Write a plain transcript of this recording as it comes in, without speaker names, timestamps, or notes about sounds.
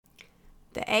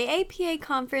The AAPA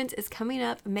conference is coming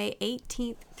up May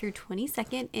 18th through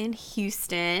 22nd in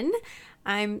Houston.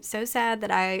 I'm so sad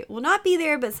that I will not be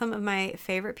there, but some of my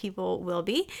favorite people will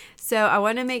be. So I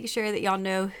want to make sure that y'all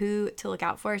know who to look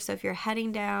out for. So if you're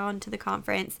heading down to the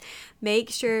conference, make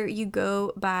sure you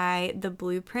go by the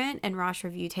Blueprint and Rosh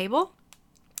Review table.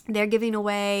 They're giving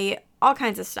away all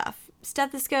kinds of stuff.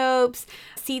 Stethoscopes,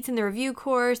 seats in the review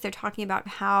course. They're talking about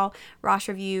how Rosh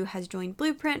Review has joined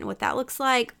Blueprint and what that looks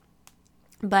like.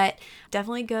 But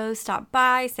definitely go stop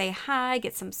by, say hi,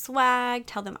 get some swag,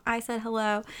 tell them I said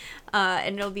hello,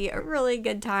 and it'll be a really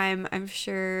good time. I'm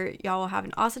sure y'all will have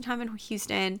an awesome time in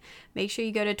Houston. Make sure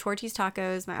you go to Torchy's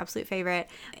Tacos, my absolute favorite,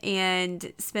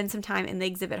 and spend some time in the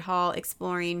exhibit hall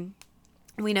exploring.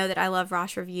 We know that I love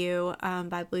Rosh Review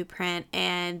by Blueprint,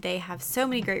 and they have so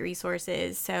many great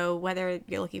resources. So whether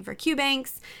you're looking for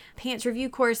QBanks, pants review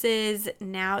courses,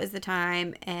 now is the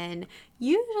time. And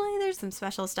usually there's some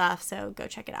special stuff, so go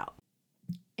check it out.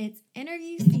 It's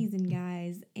interview season,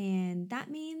 guys, and that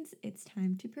means it's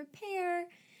time to prepare.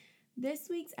 This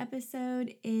week's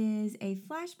episode is a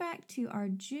flashback to our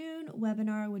June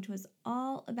webinar, which was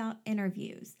all about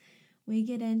interviews. We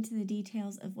get into the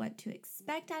details of what to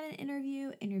expect at an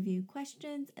interview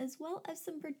questions, as well as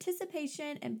some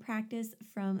participation and practice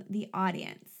from the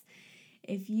audience.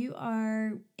 If you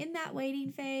are in that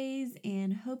waiting phase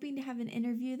and hoping to have an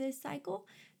interview this cycle,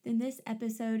 then this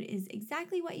episode is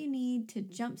exactly what you need to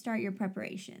jumpstart your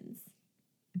preparations.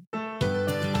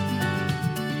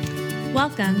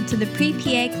 Welcome to the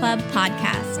Pre-PA Club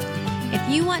podcast. If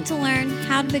you want to learn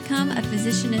how to become a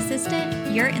physician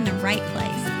assistant, you're in the right place.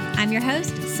 I'm your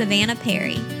host, Savannah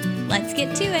Perry. Let's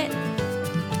get to it.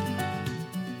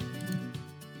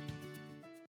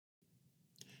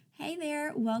 Hey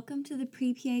there, welcome to the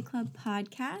Pre-PA Club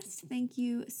podcast. Thank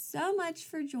you so much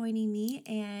for joining me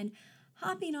and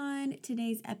hopping on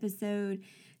today's episode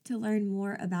to learn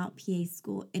more about PA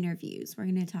school interviews. We're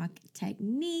going to talk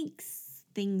techniques,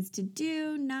 things to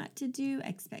do, not to do,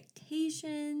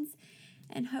 expectations,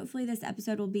 and hopefully this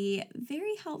episode will be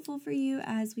very helpful for you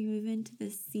as we move into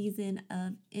this season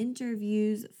of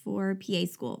interviews for PA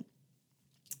school.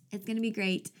 It's going to be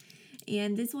great.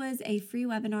 And this was a free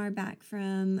webinar back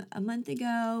from a month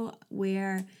ago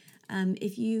where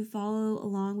if you follow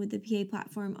along with the PA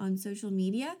platform on social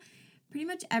media, pretty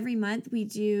much every month we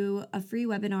do a free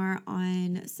webinar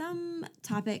on some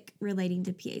topic relating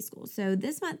to PA school. So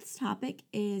this month's topic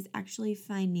is actually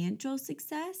financial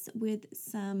success with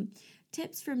some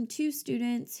tips from two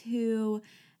students who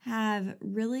have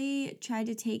really tried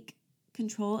to take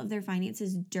control of their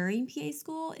finances during PA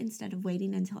school instead of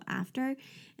waiting until after.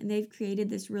 And they've created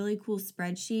this really cool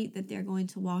spreadsheet that they're going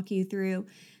to walk you through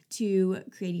to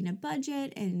creating a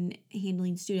budget and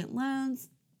handling student loans.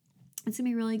 It's going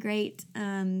to be really great.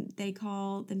 They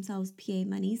call themselves PA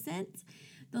Money Sense.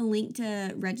 The link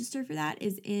to register for that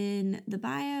is in the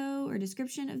bio or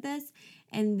description of this,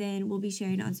 and then we'll be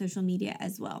sharing on social media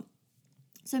as well.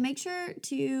 So make sure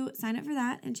to sign up for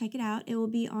that and check it out. It will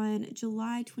be on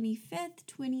July 25th,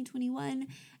 2021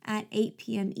 at 8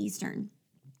 p.m. Eastern.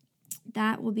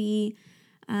 That will be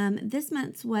this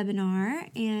month's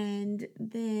webinar, and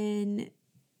then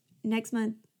next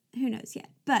month, who knows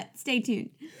yet, but stay tuned.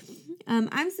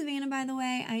 I'm Savannah, by the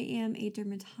way. I am a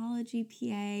dermatology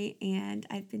PA, and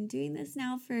I've been doing this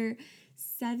now for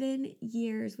 7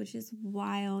 years, which is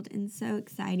wild and so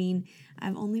exciting.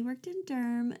 I've only worked in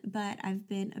derm, but I've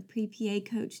been a pre-PA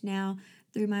coach now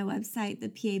through my website, the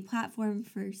PA platform,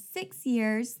 for 6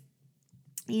 years.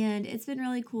 And it's been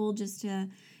really cool just to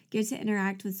get to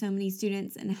interact with so many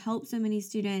students and help so many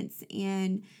students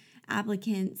and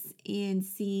applicants, and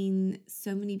seeing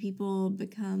so many people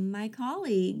become my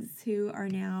colleagues who are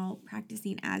now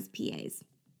practicing as PAs.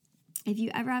 If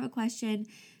you ever have a question,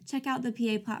 check out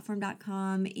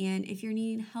thepaplatform.com. And if you're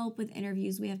needing help with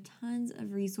interviews, we have tons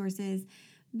of resources,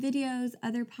 videos,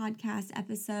 other podcast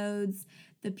episodes,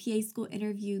 the PA School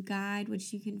Interview Guide,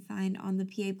 which you can find on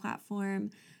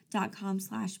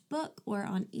thepaplatform.com/book or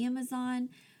on Amazon.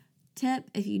 Tip,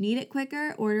 if you need it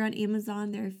quicker, order on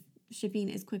Amazon. Their shipping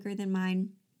is quicker than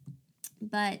mine.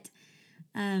 But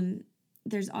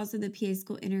there's also the PA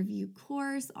School Interview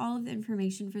course. All of the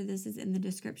information for this is in the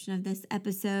description of this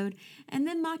episode. And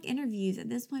then mock interviews. At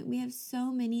this point, we have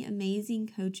so many amazing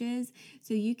coaches.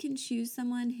 So you can choose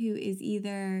someone who is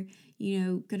either,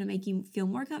 going to make you feel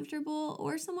more comfortable,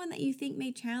 or someone that you think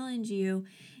may challenge you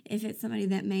if it's somebody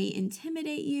that may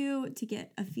intimidate you, to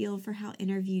get a feel for how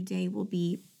interview day will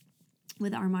be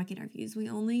with our mock interviews. We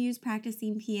only use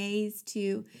practicing PAs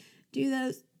to do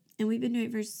those, and we've been doing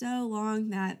it for so long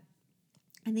that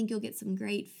I think you'll get some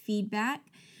great feedback.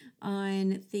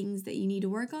 on things that you need to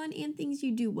work on and things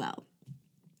you do well.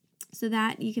 So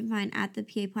that you can find at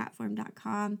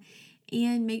thepaplatform.com.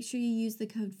 And make sure you use the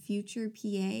code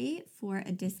FUTUREPA for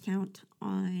a discount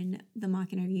on the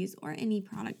mock interviews or any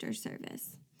product or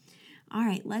service. All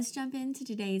right, let's jump into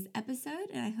today's episode,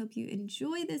 and I hope you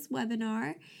enjoy this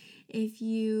webinar. If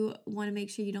you want to make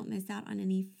sure you don't miss out on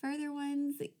any further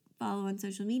ones, follow on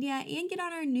social media and get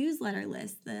on our newsletter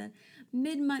list. The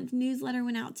mid-month newsletter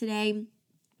went out today,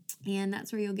 and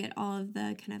that's where you'll get all of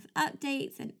the kind of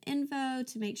updates and info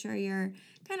to make sure you're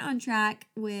kind of on track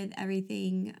with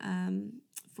everything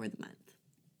for the month.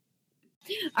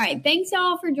 All right. Thanks,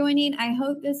 y'all, for joining. I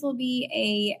hope this will be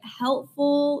a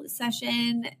helpful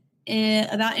session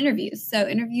about interviews. So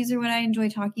interviews are what I enjoy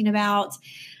talking about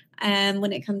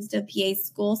when it comes to PA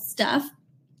school stuff.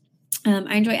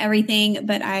 I enjoy everything,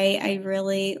 but I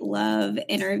really love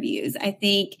interviews. I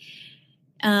think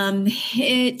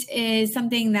it is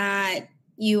something that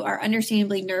you are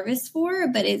understandably nervous for,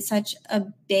 but it's such a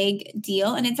big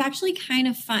deal. And it's actually kind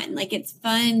of fun. Like, it's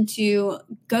fun to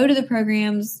go to the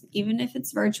programs, even if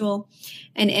it's virtual,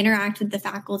 and interact with the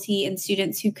faculty and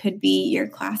students who could be your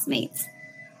classmates.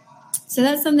 So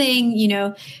that's something,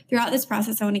 throughout this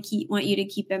process, I want you to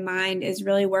keep in mind is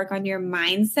really work on your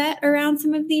mindset around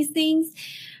some of these things.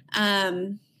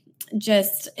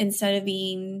 Just instead of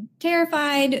being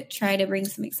terrified, try to bring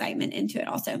some excitement into it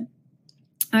also.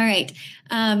 All right.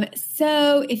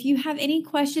 So if you have any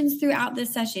questions throughout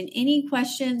this session, any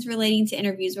questions relating to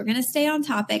interviews, we're going to stay on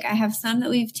topic. I have some that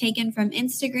we've taken from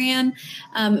Instagram,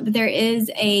 but there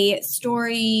is a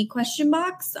story question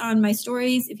box on my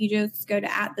stories. If you just go to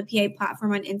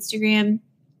 @thepaplatform on Instagram,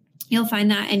 you'll find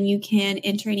that, and you can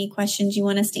enter any questions you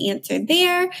want us to answer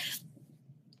there.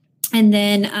 And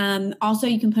then also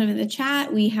you can put them in the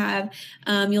chat. We have,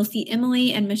 you'll see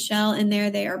Emily and Michelle in there.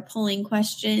 They are pulling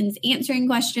questions, answering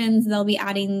questions. They'll be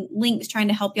adding links, trying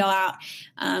to help y'all out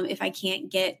if I can't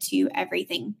get to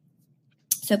everything.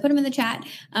 So put them in the chat.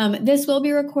 This will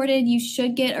be recorded. You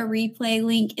should get a replay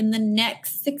link in the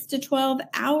next 6 to 12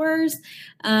 hours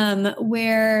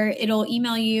where it'll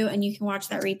email you and you can watch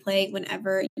that replay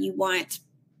whenever you want.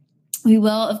 We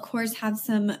will, of course, have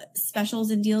some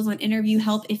specials and deals on interview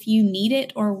help if you need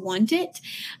it or want it.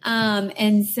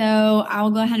 And so I'll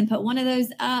go ahead and put one of those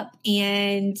up,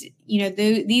 and,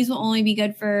 these will only be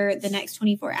good for the next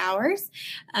 24 hours.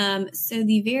 So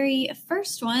the very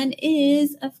first one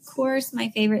is, of course, my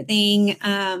favorite thing.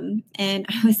 And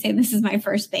I would say this is my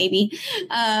first baby,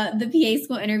 the PA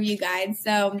School Interview Guide.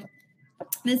 So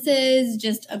this is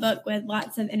just a book with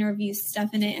lots of interview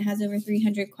stuff in it. It has over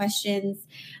 300 questions.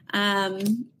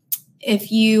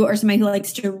 If you are somebody who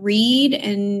likes to read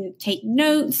and take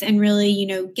notes and really,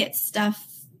 get stuff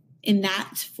in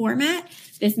that format,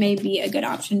 this may be a good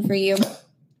option for you.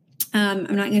 I'm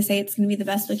not going to say it's going to be the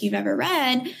best book you've ever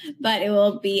read, but it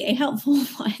will be a helpful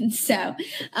one. So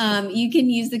you can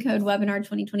use the code webinar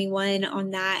 2021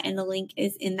 on that, and the link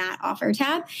is in that offer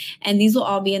tab. And these will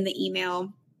all be in the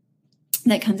email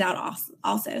that comes out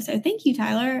also. So thank you,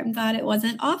 Tyler. I'm glad it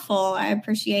wasn't awful. I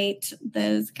appreciate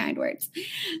those kind words.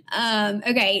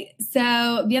 Okay,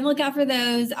 so be on the lookout for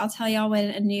those. I'll tell y'all when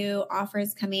a new offer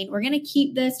is coming. We're going to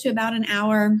keep this to about an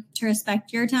hour to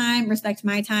respect your time, respect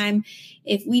my time.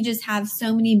 If we just have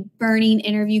so many burning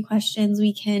interview questions,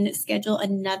 we can schedule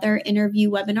another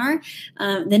interview webinar.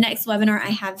 The next webinar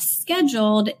I have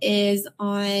scheduled is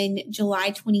on July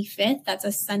 25th. That's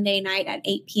a Sunday night at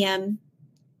 8 p.m.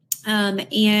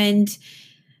 And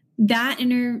that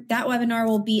webinar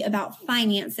will be about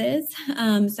finances.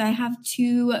 So I have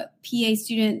 2 PA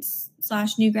students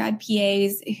 / new grad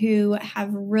PAs who have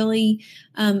really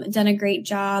done a great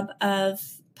job of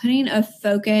putting a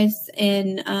focus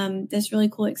in this really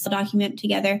cool Excel document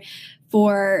together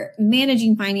for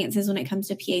managing finances when it comes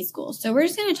to PA school. So we're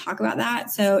just going to talk about that.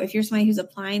 So if you're somebody who's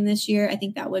applying this year, I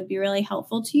think that would be really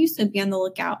helpful to you. So be on the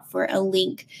lookout for a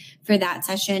link for that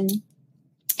session.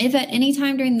 If at any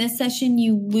time during this session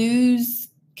you lose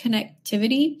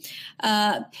connectivity,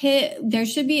 there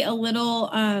should be a little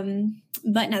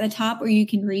button at the top where you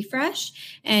can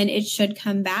refresh, and it should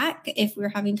come back. If we're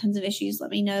having tons of issues,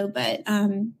 let me know, but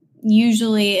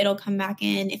usually it'll come back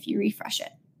in if you refresh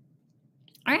it.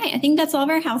 All right, I think that's all of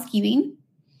our housekeeping.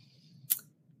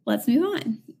 Let's move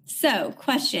on. So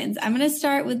questions. I'm going to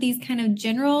start with these kind of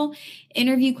general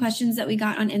interview questions that we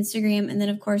got on Instagram. And then,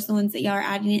 of course, the ones that y'all are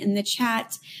adding in the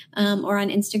chat or on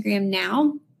Instagram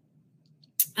now.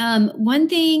 One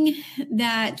thing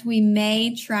that we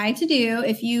may try to do,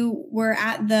 if you were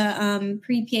at the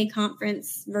pre-PA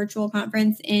conference, virtual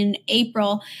conference in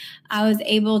April, I was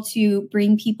able to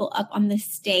bring people up on the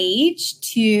stage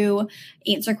to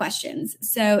answer questions.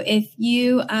 So if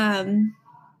you,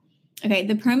 okay,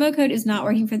 the promo code is not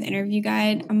working for the interview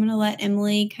guide. I'm going to let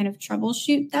Emily kind of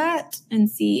troubleshoot that and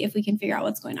see if we can figure out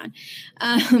what's going on.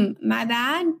 My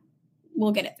bad.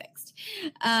 We'll get it fixed.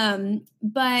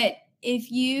 But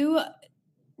if you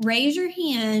raise your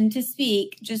hand to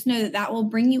speak, just know that that will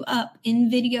bring you up in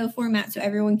video format so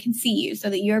everyone can see you, so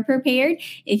that you're prepared.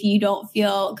 If you don't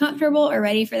feel comfortable or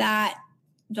ready for that,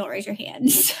 don't raise your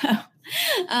hand. So,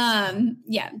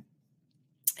 yeah.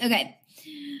 Okay.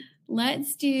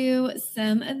 Let's do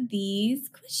some of these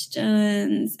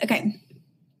questions. Okay.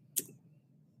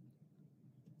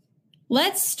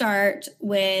 Let's start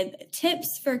with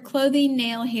tips for clothing,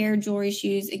 nail, hair, jewelry,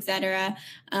 shoes, etc.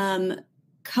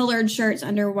 Colored shirts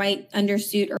under white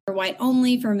undersuit or white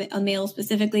only for a male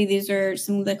specifically. These are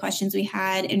some of the questions we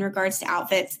had in regards to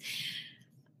outfits.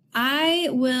 I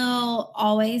will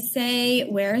always say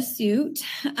wear a suit.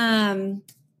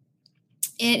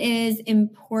 It is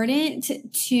important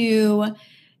to,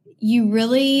 you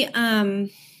really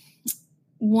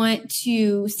want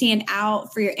to stand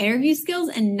out for your interview skills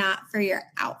and not for your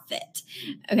outfit.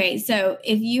 Okay, so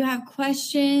if you have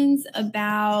questions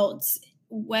about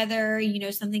whether, you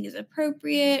know, something is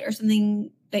appropriate or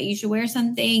something that you should wear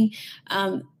something,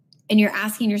 and you're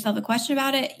asking yourself a question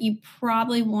about it, you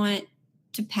probably want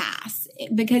to pass,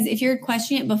 because if you're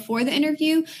questioning it before the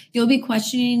interview, you'll be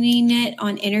questioning it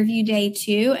on interview day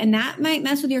too, and that might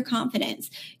mess with your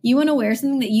confidence. You want to wear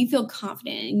something that you feel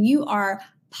confident in. You are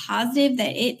positive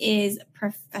that it is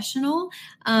professional,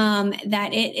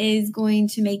 that it is going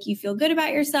to make you feel good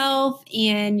about yourself,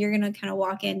 and you're going to kind of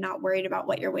walk in not worried about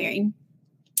what you're wearing.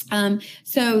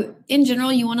 So in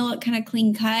general, you want to look kind of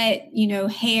clean cut, you know,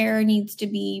 hair needs to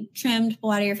be trimmed,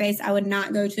 pull out of your face. I would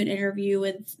not go to an interview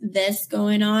with this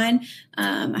going on.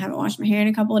 I haven't washed my hair in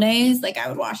a couple of days. Like, I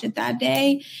would wash it that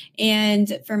day.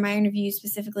 And for my interview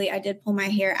specifically, I did pull my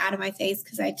hair out of my face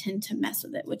because I tend to mess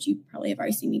with it, which you probably have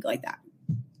already seen me go like that.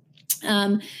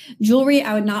 Jewelry,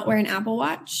 I would not wear an Apple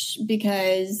Watch,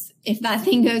 because if that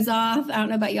thing goes off, I don't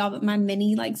know about y'all, but my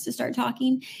Mini likes to start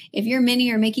talking. If your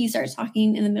Mini or Mickey starts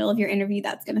talking in the middle of your interview,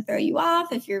 that's going to throw you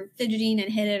off if you're fidgeting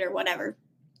and hit it or whatever.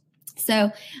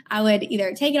 So I would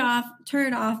either take it off, turn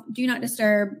it off, do not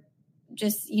disturb,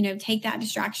 just, you know, take that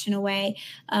distraction away.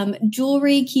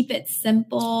 Jewelry, keep it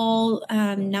simple,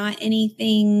 not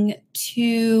anything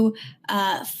too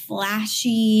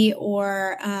flashy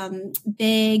or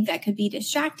big that could be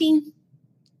distracting.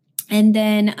 And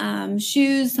then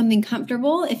shoes, something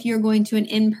comfortable if you're going to an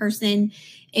in-person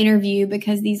interview,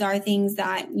 because these are things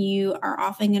that you are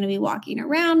often going to be walking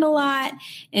around a lot.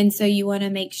 And so you want to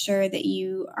make sure that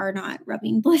you are not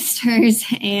rubbing blisters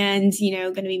and, you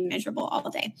know, going to be miserable all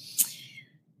day.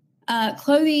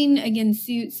 Clothing, again,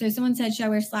 suits. So someone said, should I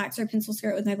wear slacks or pencil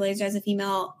skirt with my blazer as a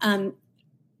female?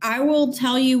 I will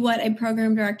tell you what a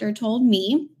program director told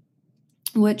me,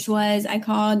 which was, I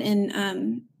called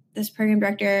and this program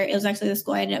director, it was actually the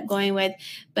school I ended up going with,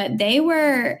 but they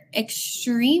were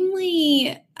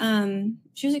extremely,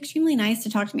 she was extremely nice to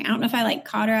talk to me. I don't know if I like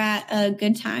caught her at a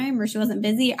good time or she wasn't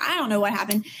busy. I don't know what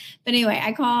happened. But anyway,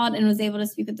 I called and was able to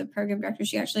speak with the program director.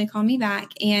 She actually called me back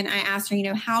and I asked her, you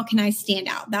know, how can I stand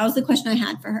out? That was the question I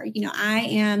had for her. You know, I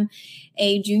am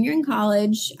a junior in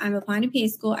college. I'm applying to PA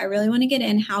school. I really want to get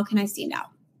in. How can I stand out?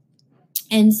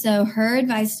 And so her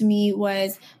advice to me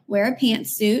was wear a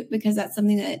pantsuit, because that's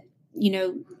something that, you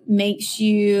know, makes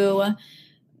you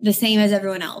the same as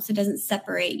everyone else. It doesn't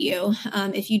separate you.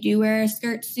 If you do wear a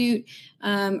skirt suit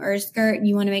or a skirt,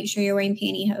 you want to make sure you're wearing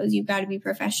pantyhose. You've got to be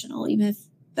professional, even if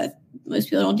most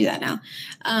people don't do that now.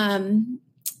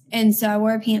 And so I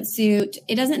wore a pantsuit.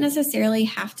 It doesn't necessarily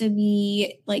have to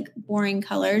be like boring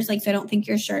colors. Like, so I don't think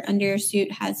your shirt under your suit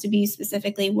has to be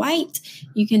specifically white.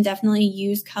 You can definitely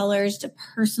use colors to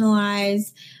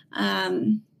personalize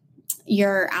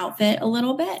your outfit a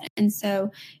little bit. And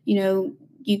so, you know,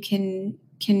 you can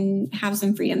have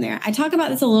some freedom there. I talk about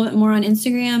this a little bit more on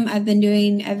Instagram. I've been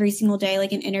doing every single day,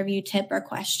 like an interview tip or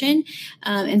question.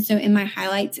 And so in my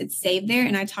highlights, it's saved there.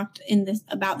 And I talked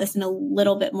about this in a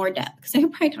little bit more depth, because I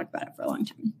could probably talk about it for a long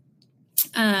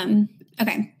time.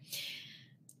 Okay.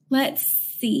 Let's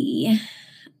see.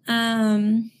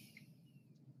 This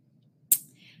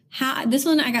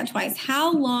one I got twice.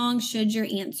 How long should your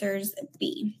answers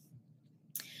be?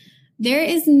 There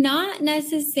is not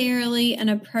necessarily an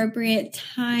appropriate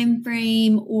time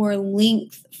frame or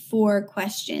length for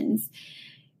questions.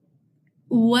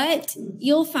 what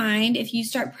you'll find if you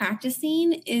start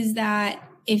practicing is that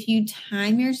if you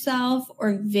time yourself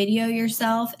or video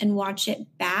yourself and watch it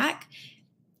back,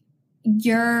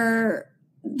 the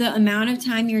amount of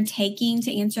time you're taking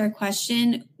to answer a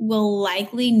question will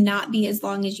likely not be as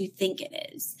long as you think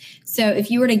it is. So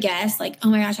if you were to guess like, oh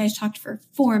my gosh, I just talked for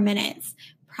 4 minutes,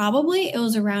 probably it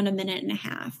was around 1.5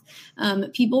 minutes.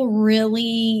 People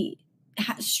really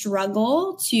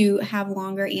struggle to have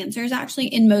longer answers, actually,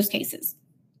 in most cases.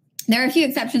 There are a few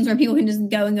exceptions where people can just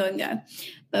go and go and go.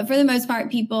 But for the most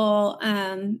part, people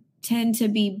tend to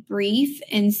be brief.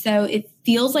 And so it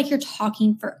feels like you're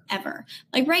talking forever.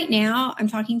 Like right now, I'm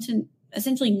talking to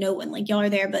essentially no one. Like y'all are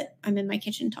there, but I'm in my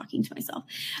kitchen talking to myself.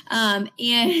 And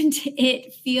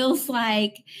it feels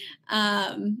like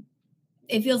I'm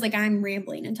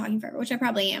rambling and talking forever, which I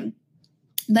probably am.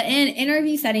 But in an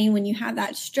interview setting, when you have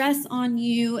that stress on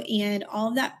you and all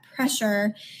of that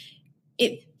pressure,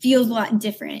 it feels a lot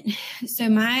different. So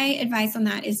my advice on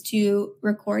that is to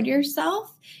record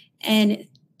yourself and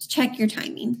check your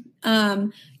timing.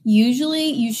 Usually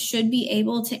you should be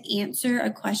able to answer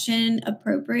a question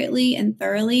appropriately and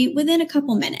thoroughly within a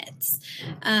couple minutes.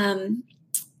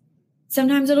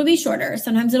 Sometimes it'll be shorter.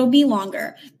 Sometimes it'll be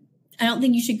longer. I don't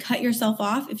think you should cut yourself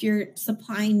off if you're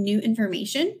supplying new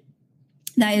information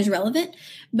that is relevant.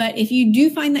 But if you do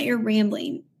find that you're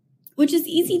rambling, which is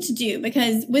easy to do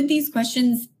because with these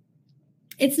questions,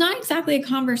 it's not exactly a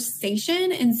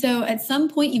conversation. And so at some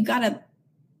point you've got to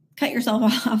cut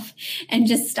yourself off and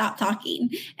just stop talking.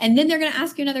 And then they're going to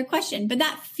ask you another question, but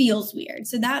that feels weird.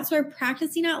 So that's where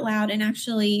practicing out loud and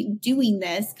actually doing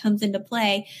this comes into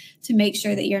play to make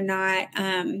sure that you're not,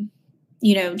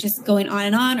 just going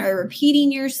on or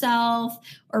repeating yourself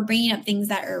or bringing up things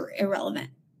that are irrelevant.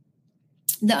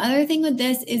 The other thing with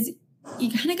this is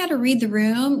you kind of got to read the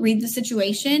room, read the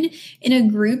situation. In a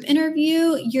group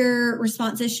interview, your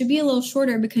responses should be a little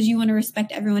shorter because you want to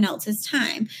respect everyone else's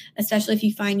time, especially if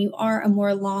you find you are a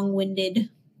more long-winded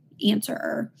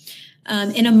answerer.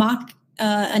 In a mock,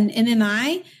 an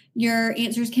MMI, your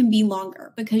answers can be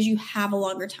longer because you have a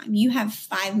longer time. You have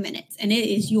 5 minutes and it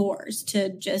is yours to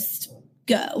just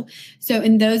go. So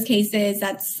in those cases,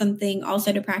 that's something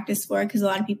also to practice for because a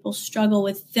lot of people struggle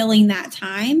with filling that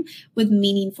time with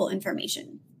meaningful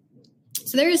information.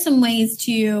 So there are some ways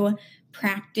to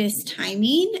practice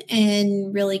timing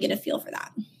and really get a feel for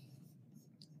that.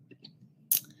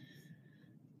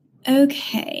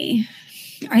 Okay.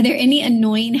 Are there any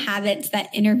annoying habits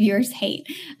that interviewers hate?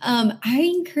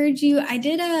 I encourage you. I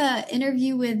did an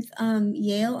interview with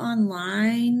Yale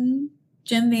Online,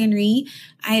 Jim Van Ree.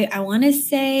 I want to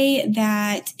say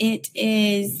that it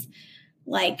is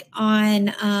like on,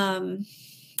 I want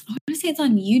to say it's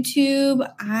on YouTube.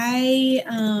 I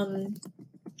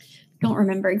don't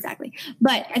remember exactly,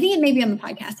 but I think it may be on the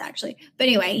podcast actually. But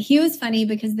anyway, he was funny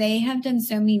because they have done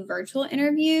so many virtual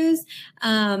interviews.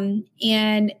 And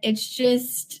it's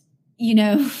just,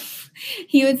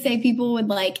 he would say people would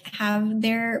like have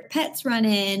their pets run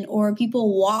in or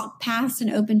people walk past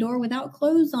an open door without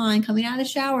clothes on, coming out of the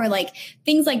shower, like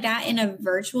things like that. In a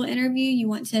virtual interview, you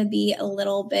want to be a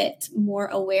little bit more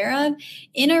aware of.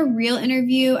 In a real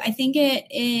interview, I think it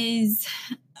is,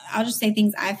 I'll just say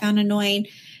things I found annoying.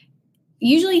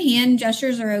 Usually hand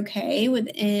gestures are okay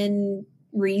within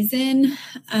reason.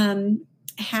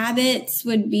 Habits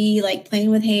would be like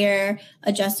playing with hair,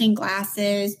 adjusting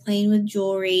glasses, playing with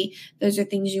jewelry. Those are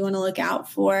things you want to look out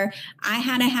for. I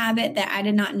had a habit that I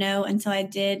did not know until I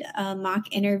did a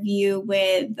mock interview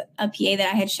with a PA that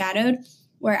I had shadowed,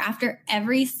 where after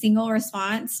every single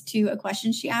response to a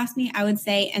question she asked me, I would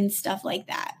say, and stuff like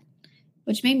that,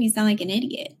 which made me sound like an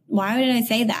idiot. Why did I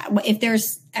say that? If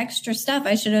there's extra stuff,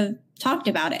 I should have talked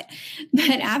about it.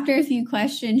 But after a few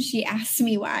questions, she asked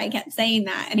me why I kept saying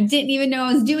that. And I didn't even know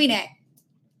I was doing it.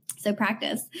 So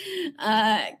practice,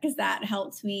 because that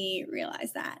helps me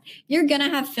realize that. You're going to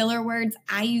have filler words.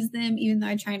 I use them, even though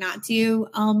I try not to,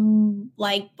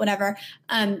 like whatever.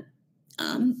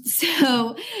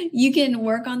 So you can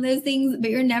work on those things,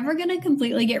 but you're never going to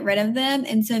completely get rid of them.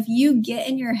 And so if you get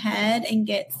in your head and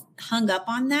get hung up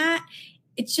on that,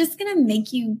 it's just going to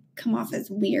make you come off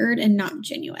as weird and not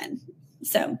genuine.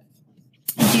 So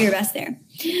do your best there.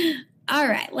 All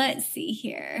right, let's see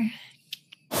here.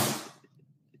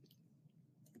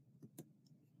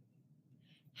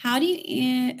 How do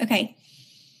you, okay.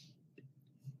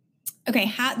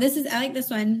 I like this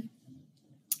one.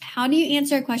 How do you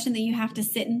answer a question that you have to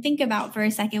sit and think about for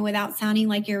a second without sounding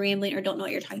like you're rambling or don't know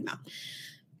what you're talking about?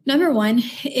 Number one,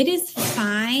 it is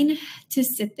fine to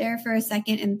sit there for a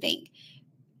second and think.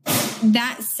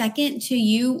 That second to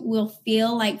you will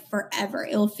feel like forever.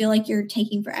 It will feel like you're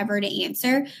taking forever to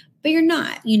answer, but you're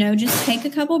not, just take a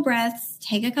couple breaths,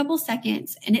 take a couple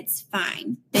seconds, and it's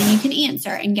fine. Then you can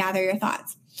answer and gather your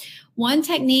thoughts. One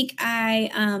technique I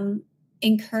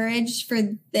encourage for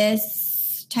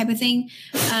this type of thing,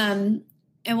 and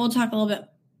we'll talk a little bit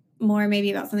more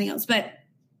maybe about something else, but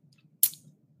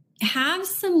have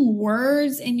some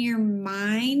words in your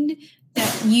mind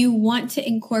that you want to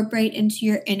incorporate into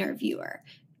your interview.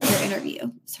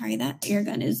 Sorry, that air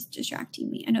gun is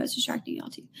distracting me. I know it's distracting y'all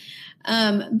too.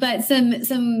 But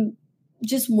some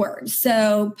just words.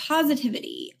 So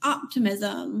positivity,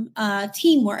 optimism,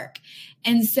 teamwork.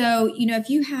 And so,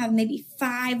 if you have maybe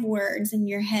 5 words in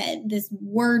your head, this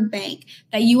word bank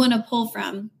that you want to pull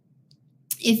from,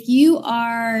 if you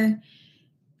are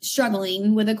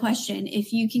struggling with a question,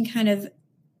 if you can kind of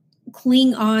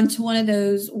cling on to one of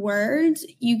those words,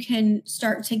 you can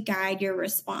start to guide your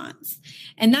response.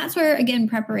 And that's where, again,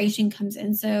 preparation comes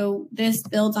in. So this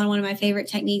builds on one of my favorite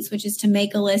techniques, which is to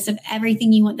make a list of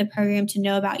everything you want the program to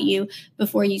know about you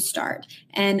before you start.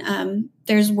 And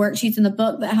there's worksheets in the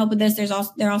book that help with this.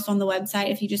 They're also on the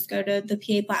website. If you just go to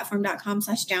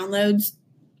thepaplatform.com/downloads,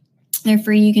 they're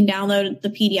free. You can download the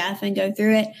PDF and go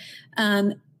through it.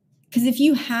 Because if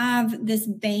you have this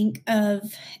bank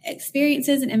of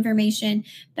experiences and information,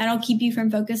 that'll keep you from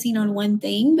focusing on one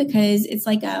thing, because it's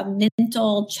like a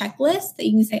mental checklist that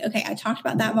you can say, okay, I talked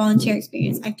about that volunteer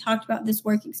experience. I talked about this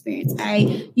work experience.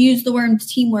 I used the word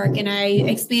teamwork and I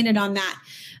expanded on that.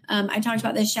 I talked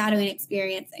about this shadowing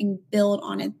experience and build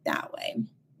on it that way.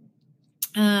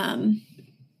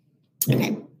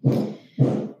 Okay.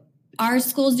 Our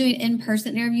school's doing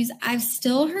in-person interviews. I've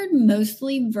still heard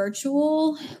mostly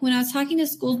virtual. When I was talking to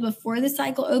schools before the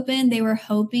cycle opened, they were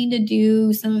hoping to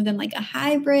do some of them like a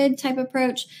hybrid type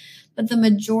approach. But the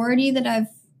majority that I've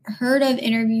heard of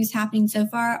interviews happening so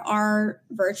far are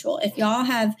virtual. If y'all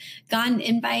have gotten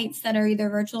invites that are either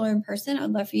virtual or in person, I'd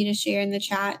love for you to share in the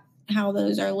chat how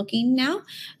those are looking now.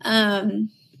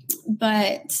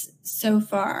 But so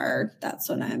far, that's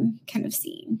what I'm kind of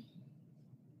seeing.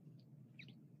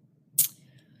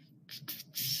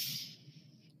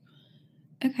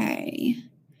 Okay.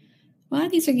 A lot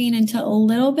of these are getting into a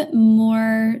little bit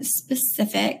more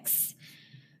specifics,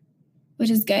 which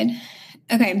is good.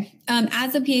 Okay.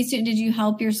 As a PA student, did you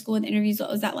help your school with interviews? What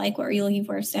was that like? What were you looking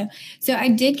for? So I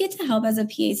did get to help as a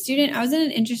PA student. I was in an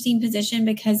interesting position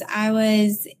because I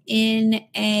was in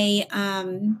a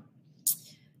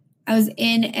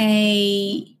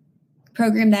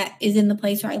program that is in the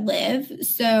place where I live.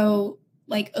 So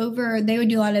they would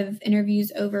do a lot of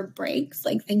interviews over breaks,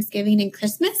 like Thanksgiving and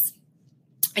Christmas.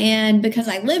 And because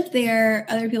I lived there,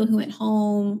 other people who went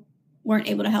home weren't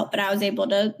able to help, but I was able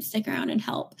to stick around and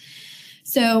help.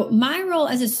 So my role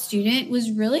as a student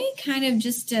was really kind of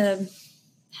just to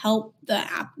help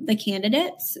the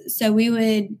candidates. So we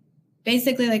would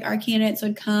basically, our candidates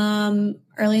would come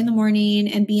early in the morning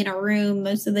and be in a room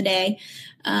most of the day.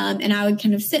 And I would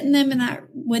kind of sit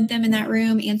with them in that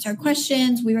room, answer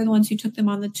questions. We were the ones who took them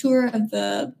on the tour of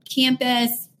the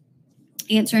campus,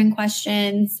 answering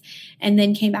questions, and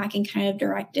then came back and kind of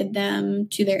directed them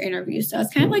to their interview. So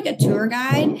it's kind of like a tour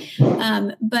guide.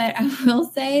 But I will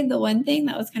say the one thing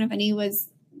that was kind of funny was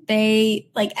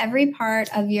every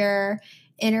part of your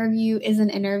interview is an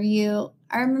interview.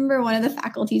 I remember one of the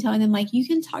faculty telling them, you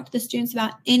can talk to the students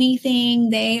about anything.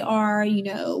 They are,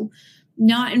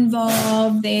 not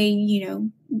involved. They,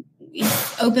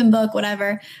 open book,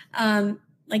 whatever.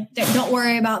 Don't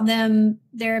worry about them,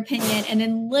 their opinion. And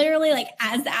then literally,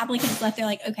 as the applicants left, they're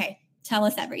like, okay, tell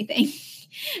us everything.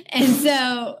 And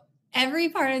so every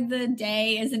part of the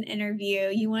day is an interview.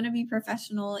 You want to be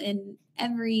professional in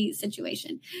every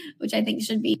situation, which I think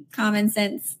should be common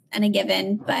sense and a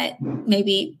given, but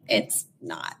maybe it's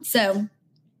not. So,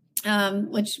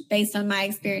 which based on my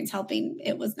experience helping,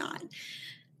 it was not.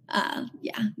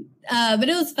 But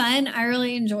it was fun. I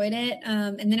really enjoyed it.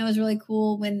 And then it was really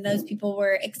cool when those people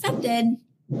were accepted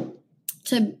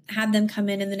to have them come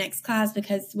in the next class,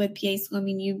 because with PA school,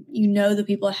 you know the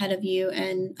people ahead of you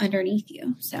and underneath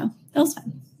you. So that was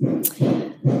fun.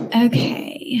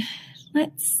 Okay,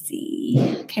 let's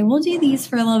see. Okay, we'll do these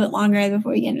for a little bit longer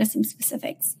before we get into some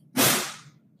specifics.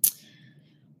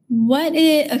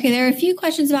 There are a few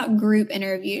questions about group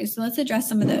interviews. So let's address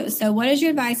some of those. So what is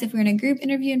your advice if we're in a group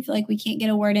interview and feel like we can't get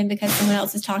a word in because someone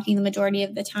else is talking the majority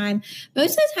of the time?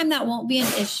 Most of the time that won't be an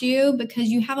issue because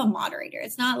you have a moderator.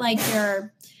 It's not like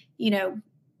you're,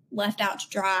 left out to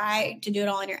dry to do it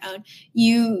all on your own.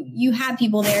 You have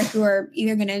people there who are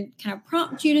either going to kind of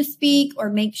prompt you to speak or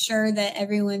make sure that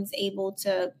everyone's able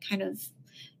to kind of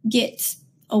get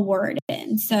a word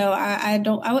in. So I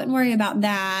wouldn't worry about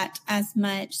that as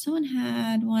much. Someone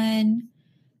had one.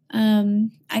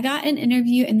 I got an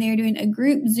interview and they're doing a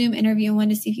group Zoom interview and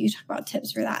wanted to see if you could talk about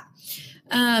tips for that.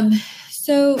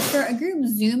 So for a group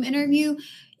Zoom interview,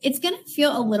 it's going to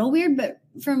feel a little weird, but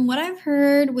from what I've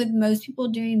heard with most people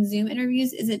doing Zoom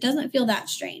interviews is it doesn't feel that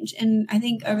strange. And I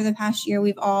think over the past year,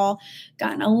 we've all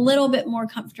gotten a little bit more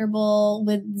comfortable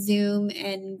with Zoom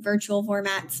and virtual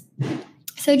formats.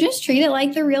 So just treat it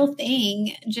like the real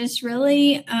thing. Just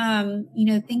really,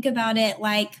 think about it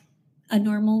like a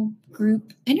normal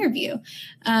group interview.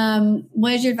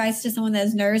 What is your advice to someone that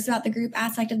is nervous about the group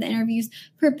aspect of the interviews?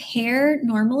 Prepare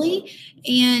normally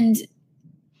and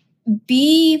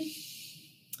be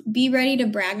ready to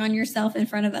brag on yourself in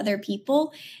front of other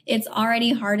people. It's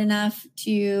already hard enough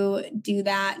to do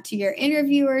that to your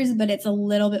interviewers, but it's a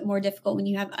little bit more difficult when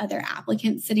you have other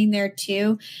applicants sitting there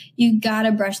too. You've got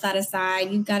to brush that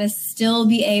aside. You've got to still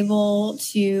be able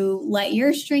to let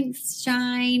your strengths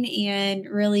shine and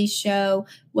really show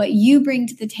what you bring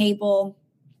to the table,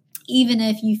 even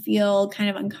if you feel kind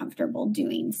of uncomfortable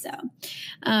doing so.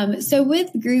 So with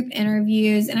group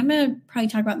interviews, and I'm going to probably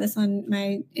talk about this on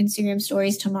my Instagram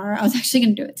stories tomorrow. I was actually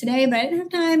going to do it today, but I didn't have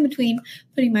time between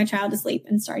putting my child to sleep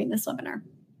and starting this webinar.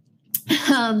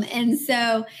 And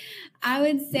so I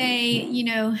would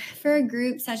say, for a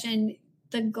group session,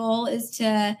 the goal is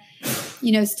to,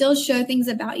 still show things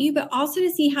about you, but also to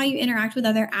see how you interact with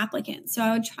other applicants. So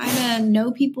I would try to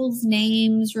know people's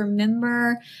names,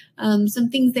 remember some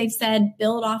things they've said,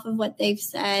 build off of what they've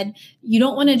said. You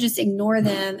don't want to just ignore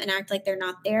them and act like they're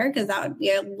not there, because that would be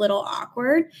a little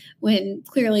awkward when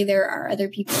clearly there are other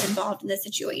people involved in the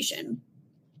situation.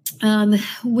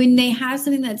 When they have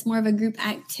something that's more of a group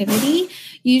activity,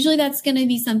 usually that's going to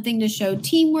be something to show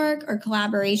teamwork or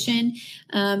collaboration,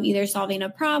 either solving a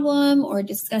problem or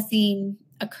discussing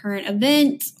a current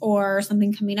event or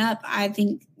something coming up. I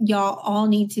think y'all all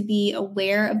need to be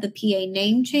aware of the PA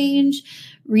name change,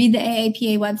 read the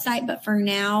AAPA website, but for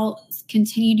now,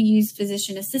 continue to use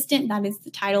physician assistant. That is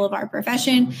the title of our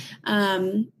profession.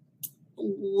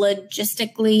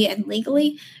 Logistically and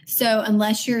legally. So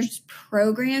unless your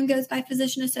program goes by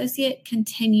physician associate,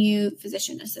 continue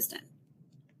physician assistant.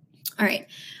 All right.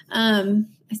 I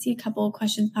see a couple of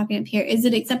questions popping up here. Is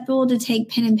it acceptable to take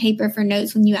pen and paper for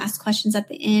notes when you ask questions at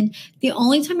the end? The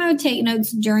only time I would take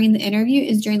notes during the interview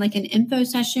is during like an info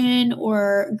session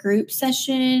or group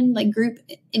session, like group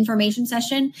information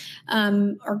session,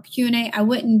 or Q&A. I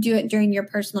wouldn't do it during your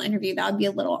personal interview. That would be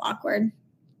a little awkward.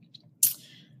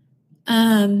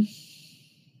 And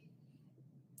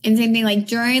same thing, like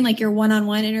during like your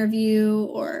one-on-one interview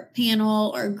or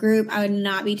panel or group, I would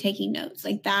not be taking notes.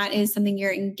 Like that is something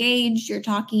you're engaged, you're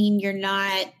talking, you're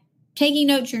not taking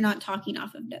notes, you're not talking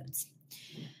off of notes.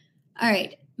 All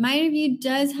right. My interview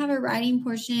does have a writing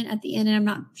portion at the end, and I'm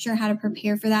not sure how to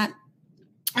prepare for that.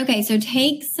 Okay. So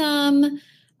take some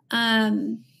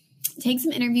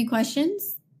interview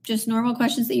questions. Just normal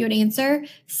questions that you would answer,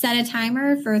 set a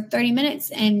timer for 30 minutes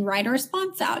and write a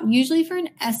response out. Usually for an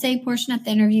essay portion at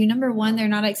the interview, number one, they're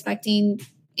not expecting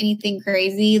anything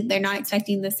crazy. They're not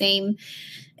expecting the same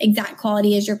exact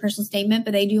quality as your personal statement,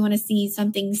 but they do want to see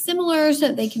something similar so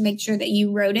that they can make sure that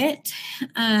you wrote it.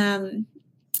 And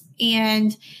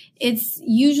it's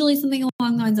usually something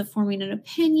along the lines of forming an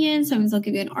opinion. Sometimes they'll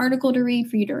give you an article to read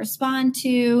for you to respond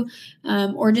to,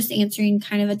 or just answering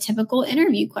kind of a typical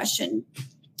interview question.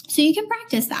 So you can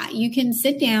practice that. You can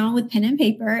sit down with pen and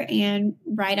paper and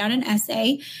write out an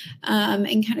essay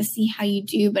and kind of see how you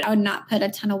do. But I would not put a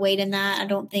ton of weight in that. I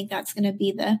don't think that's going to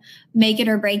be the make it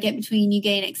or break it between you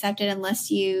getting accepted unless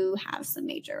you have some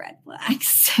major red flags.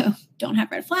 So don't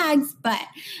have red flags, but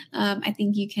I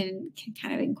think you can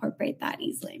kind of incorporate that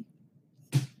easily.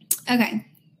 Okay.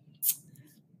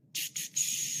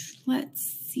 Let's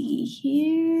see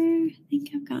here. I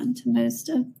think I've gotten to most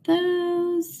of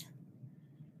those.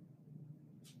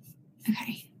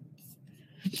 Okay.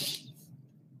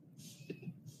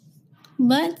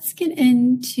 Let's get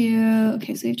into,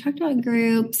 so we've talked about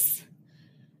groups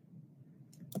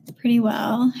pretty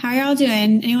well. How are y'all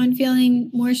doing? Anyone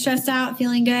feeling more stressed out,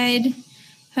 feeling good?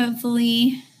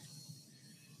 Hopefully.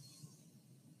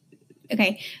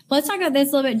 Okay. Let's talk about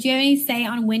this a little bit. Do you have any say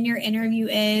on when your interview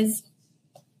is?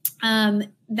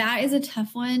 That is a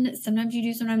tough one. Sometimes you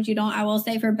do, sometimes you don't. I will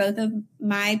say for both of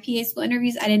my PA school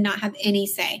interviews, I did not have any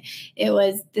say. It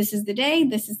was, this is the day,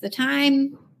 this is the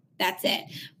time, that's it.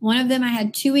 One of them I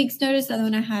had 2 weeks notice. The other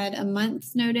one I had a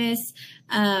month's notice.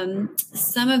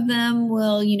 Some of them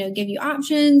will, give you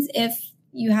options. If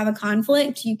you have a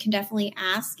conflict, you can definitely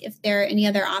ask if there are any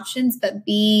other options, but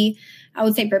I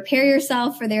would say prepare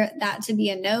yourself for that to be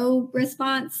a no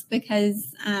response,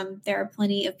 because there are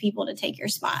plenty of people to take your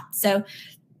spot. So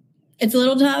it's a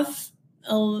little tough.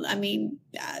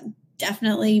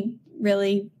 definitely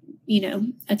really,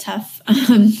 a tough,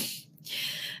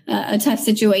 a tough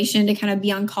situation to kind of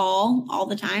be on call all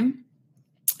the time.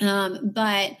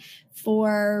 But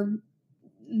for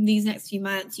these next few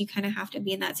months, you kind of have to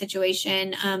be in that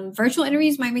situation. Virtual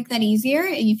interviews might make that easier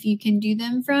if you can do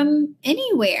them from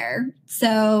anywhere.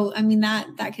 So,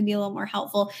 that could be a little more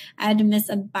helpful. I had to miss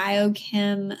a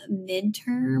biochem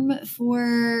midterm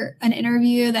for an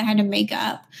interview that I had to make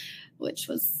up, which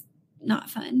was not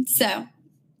fun. So,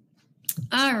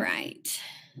 all right.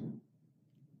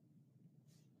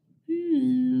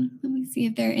 Let me see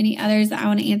if there are any others that I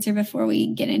want to answer before we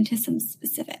get into some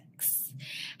specifics.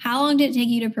 How long did it take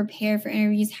you to prepare for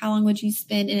interviews? How long would you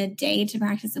spend in a day to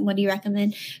practice, and what do you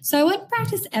recommend? So I wouldn't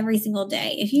practice every single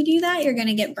day. If you do that, you're going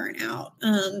to get burnt out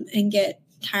and get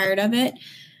tired of it.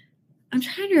 I'm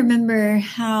trying to remember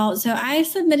so I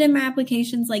submitted my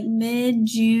applications like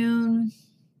mid-June,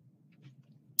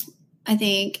 I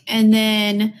think. And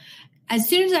then as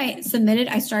soon as I submitted,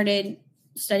 I started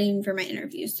studying for my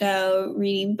interview. So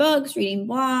reading books, reading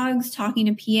blogs, talking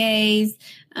to PAs.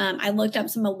 I looked up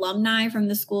some alumni from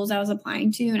the schools I was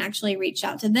applying to and actually reached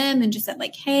out to them and just said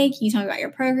like, hey, can you tell me about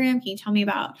your program? Can you tell me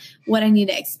about what I need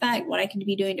to expect, what I could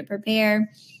be doing to prepare?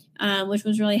 Which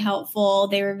was really helpful.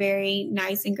 They were very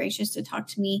nice and gracious to talk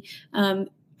to me. I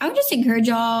would just encourage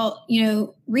y'all,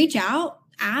 reach out,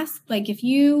 ask, like if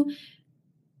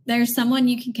there's someone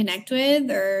you can connect with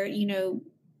or,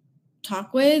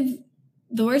 talk with.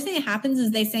 The worst thing that happens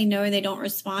is they say no or they don't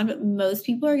respond, but most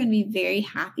people are going to be very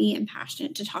happy and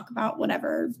passionate to talk about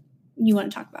whatever you want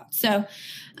to talk about. So,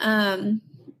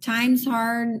 time's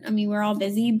hard. We're all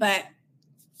busy, but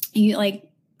you like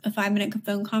a 5-minute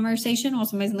phone conversation while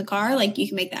somebody's in the car, like you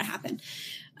can make that happen.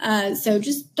 So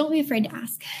just don't be afraid to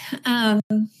ask. But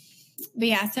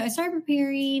yeah, so I started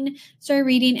preparing, started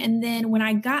reading. And then when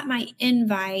I got my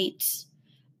invite,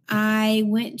 I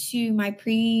went to my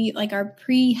our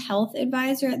pre-health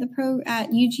advisor at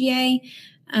UGA,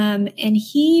 and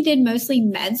he did mostly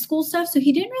med school stuff. So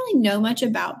he didn't really know much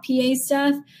about PA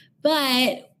stuff,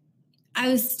 but I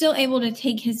was still able to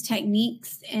take his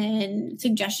techniques and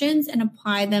suggestions and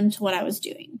apply them to what I was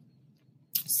doing.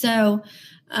 So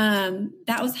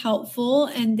that was helpful.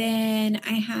 And then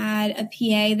I had a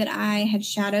PA that I had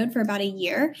shadowed for about a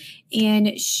year,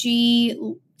 and she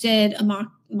did a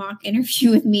mock interview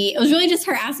with me. It was really just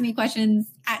her asking me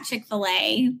questions at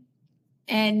Chick-fil-A,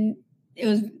 and it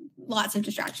was lots of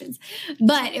distractions,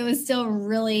 but it was still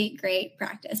really great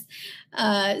practice.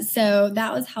 So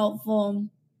that was helpful.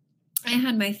 I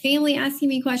had my family asking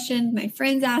me questions, my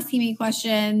friends asking me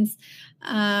questions,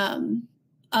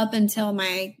 up until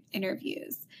my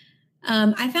interviews.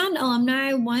 I found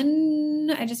alumni.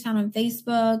 One I just found on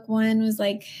Facebook. One was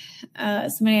like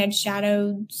somebody I had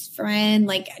shadowed friend,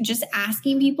 like just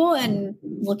asking people and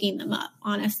looking them up,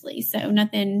 honestly. So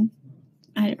nothing,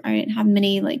 I didn't have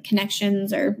many like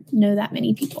connections or know that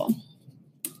many people.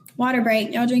 Water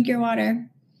break. Y'all drink your water.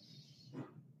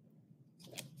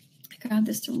 I got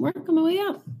this to work on my way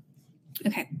out.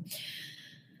 Okay.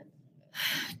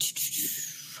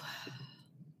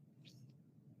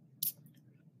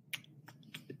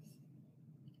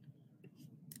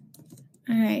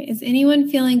 All right. Is anyone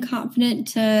feeling confident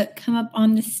to come up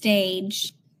on the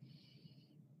stage?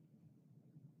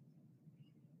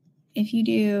 If you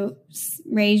do,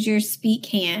 raise your speak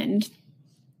hand.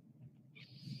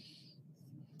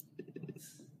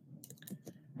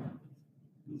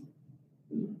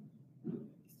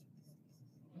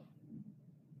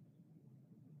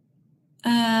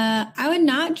 I would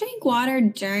not drink water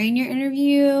during your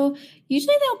interview.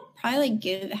 Usually they'll probably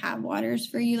like have waters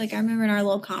for you. Like I remember in our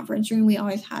little conference room, we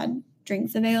always had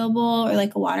drinks available or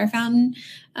like a water fountain.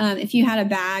 If you had a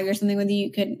bag or something with you,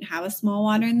 you could have a small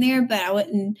water in there, but I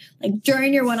wouldn't, like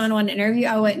during your one-on-one interview,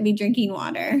 I wouldn't be drinking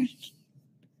water.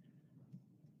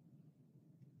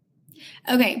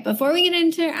 Okay, before we get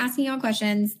into asking y'all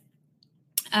questions,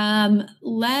 there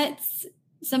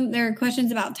are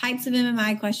questions about types of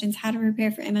MMI questions, how to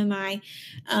prepare for MMI.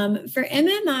 For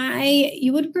MMI,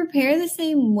 you would prepare the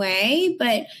same way,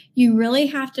 but you really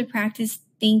have to practice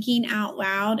thinking out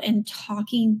loud and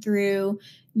talking through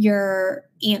your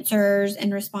answers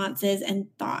and responses and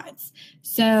thoughts.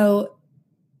 So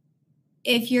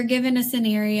if you're given a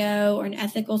scenario or an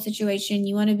ethical situation,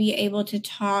 you want to be able to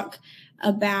talk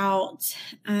about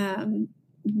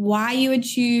why you would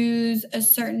choose a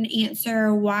certain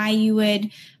answer, why you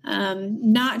would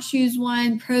not choose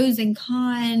one, pros and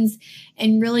cons,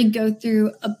 and really go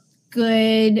through a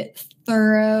good,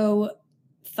 thorough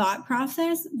thought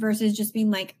process versus just being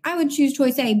like, I would choose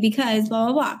choice A because blah,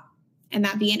 blah, blah, and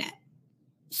that being it.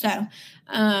 So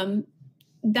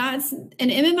that's an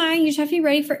MMI. You just have to be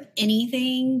ready for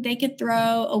anything. They could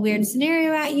throw a weird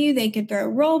scenario at you. They could throw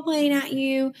role playing at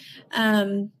you.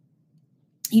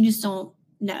 You just don't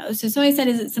know. So somebody said,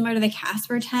 is it similar to the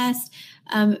Casper test?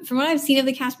 From what I've seen of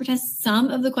the Casper test, some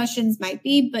of the questions might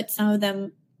be, but some of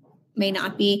them may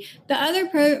not be. The other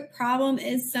problem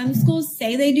is some schools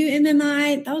say they do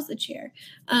MMI. That was the chair.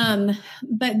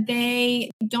 But they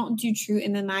don't do true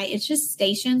MMI. It's just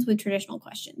stations with traditional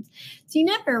questions. So you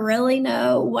never really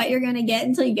know what you're going to get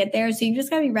until you get there. So you just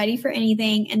got to be ready for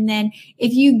anything. And then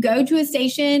if you go to a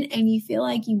station and you feel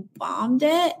like you bombed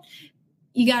it,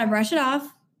 you got to brush it off,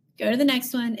 go to the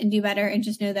next one and do better, and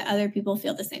just know that other people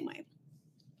feel the same way.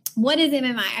 What is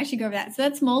MMI? I should go over that. So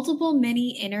that's multiple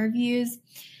mini interviews.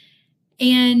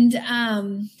 And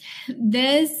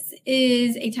this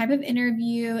is a type of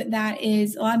interview that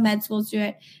is, a lot of med schools do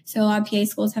it. So a lot of PA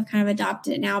schools have kind of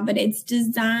adopted it now, but it's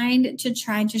designed to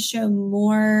try to show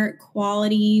more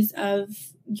qualities of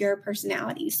your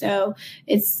personality. So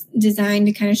it's designed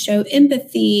to kind of show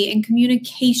empathy and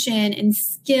communication and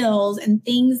skills and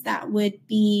things that would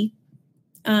be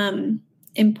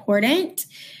important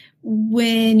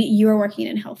when you're working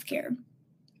in healthcare.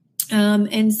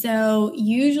 And so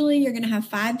usually you're going to have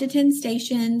 5 to 10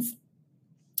 stations.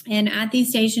 And at these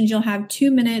stations, you'll have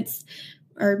 2 minutes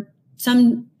or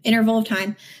some interval of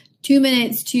time, 2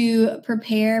 minutes to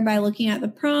prepare by looking at the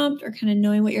prompt or kind of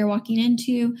knowing what you're walking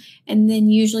into. And then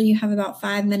usually you have about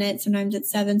 5 minutes, sometimes it's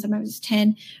 7, sometimes it's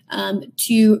 10,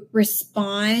 to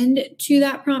respond to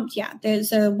that prompt. Yeah.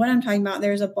 So what I'm talking about,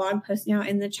 there's a blog post now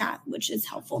in the chat, which is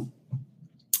helpful.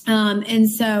 And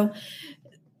so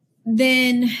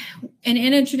then, and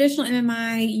in a traditional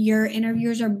MMI, your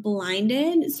interviewers are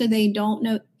blinded, so they don't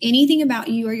know anything about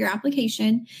you or your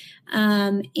application.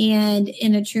 And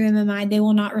in a true MMI, they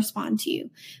will not respond to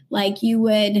you. Like you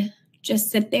would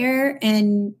just sit there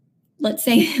and let's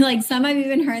say, like some I've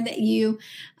even heard that you,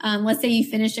 let's say you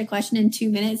finished a question in 2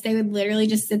 minutes, they would literally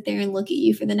just sit there and look at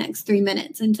you for the next 3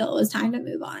 minutes until it was time to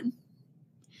move on,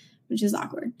 which is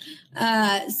awkward.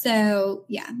 So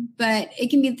yeah, but it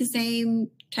can be the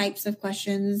same types of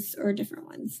questions or different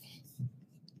ones.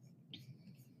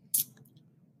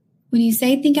 When you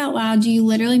say think out loud, do you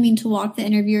literally mean to walk the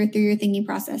interviewer through your thinking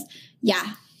process?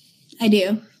 Yeah, I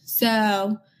do.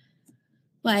 So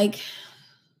like,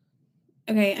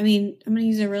 okay, I mean, I'm going to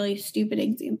use a really stupid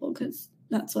example because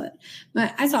that's what,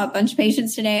 but I saw a bunch of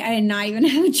patients today. I did not even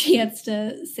have a chance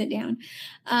to sit down.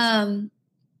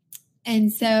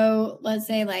 And so let's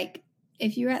say like,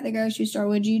 if you were at the grocery store,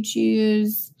 would you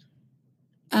choose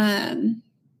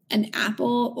an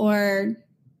apple or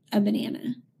a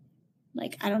banana?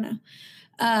 Like, I don't know.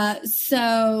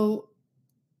 So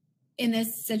in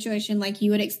this situation, like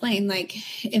you would explain, like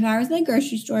if I was at the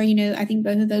grocery store, you know, I think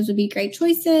both of those would be great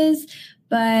choices,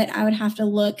 but I would have to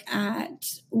look at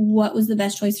what was the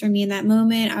best choice for me in that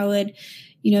moment. I would,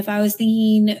 you know, if I was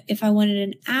thinking if I wanted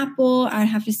an apple, I'd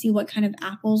have to see what kind of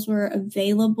apples were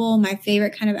available. My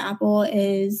favorite kind of apple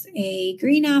is a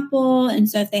green apple. And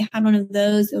so if they had one of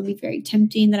those, it would be very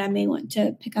tempting that I may want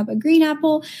to pick up a green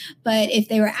apple. But if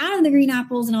they were out of the green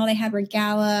apples and all they had were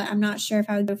Gala, I'm not sure if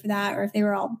I would go for that. Or if they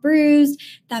were all bruised,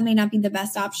 that may not be the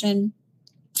best option.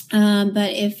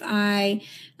 But I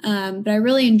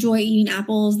really enjoy eating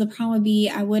apples. The problem would be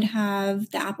I would have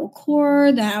the apple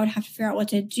core that I would have to figure out what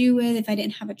to do with if I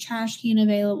didn't have a trash can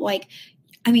available. Like,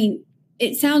 I mean,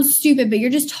 it sounds stupid, but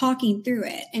you're just talking through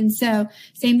it. And so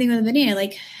same thing with a banana.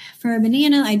 Like for a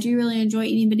banana, I do really enjoy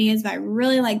eating bananas, but I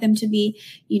really like them to be,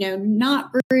 you know,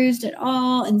 not bruised at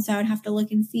all. And so I'd have to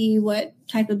look and see what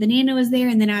type of banana was there.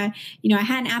 And then I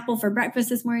had an apple for breakfast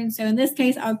this morning. So in this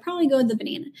case, I would probably go with the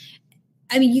banana.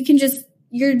 I mean,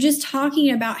 you're just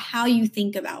talking about how you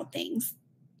think about things.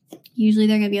 Usually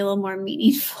they're going to be a little more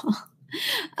meaningful.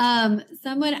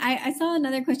 I saw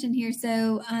another question here.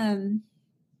 So,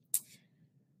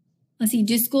 let's see,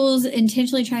 do schools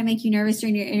intentionally try to make you nervous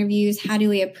during your interviews? How do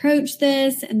we approach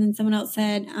this? And then someone else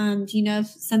said, do you know if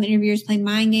some interviewers play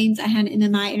mind games? I had an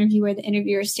MMI interview where the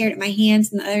interviewer stared at my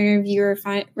hands and the other interviewer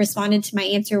responded to my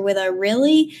answer with a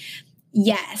really.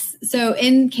 Yes. So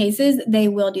in cases, they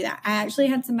will do that. I actually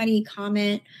had somebody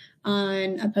comment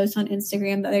on a post on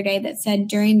Instagram the other day that said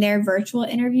during their virtual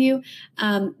interview,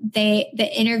 the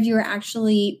interviewer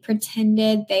actually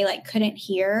pretended they like couldn't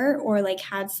hear or like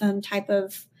had some type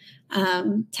of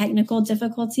technical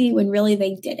difficulty when really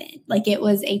they didn't. Like it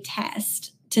was a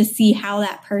test to see how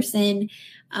that person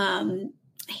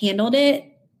handled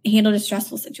a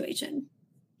stressful situation.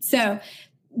 So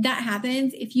that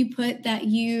happens. If you put that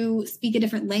you speak a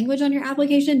different language on your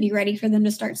application, be ready for them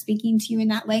to start speaking to you in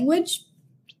that language.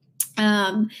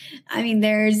 I mean,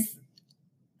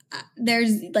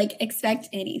 there's like, expect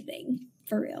anything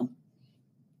for real.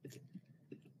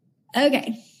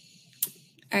 Okay.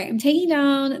 All right, I'm taking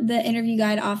down the interview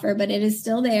guide offer, but it is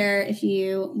still there if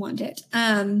you want it.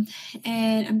 And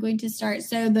I'm going to start.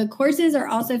 So the courses are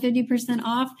also 50%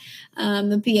 off,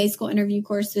 the PA school interview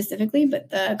course specifically,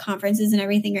 but the conferences and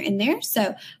everything are in there.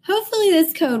 So hopefully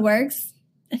this code works.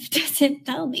 If it doesn't,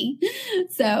 tell me.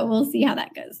 So we'll see how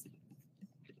that goes.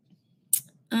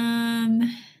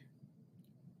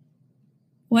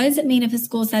 What does it mean if a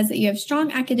school says that you have strong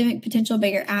academic potential,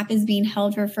 but your app is being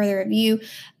held for further review?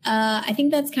 I think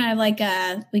that's kind of like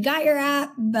we got your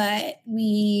app, but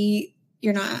we're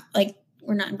not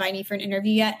inviting you for an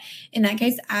interview yet. In that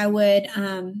case, I would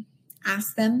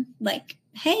ask them like,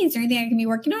 hey, is there anything I can be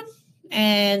working on?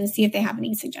 And see if they have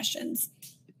any suggestions.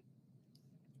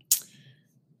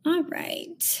 All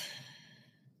right.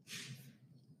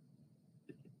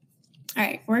 All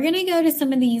right, we're going to go to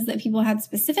some of these that people had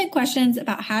specific questions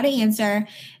about how to answer,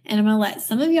 and I'm going to let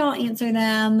some of y'all answer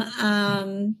them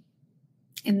and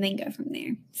then go from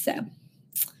there. So,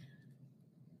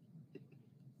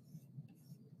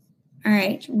 all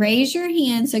right, raise your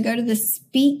hand. So go to the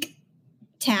speak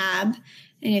tab,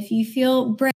 and if you feel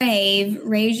brave,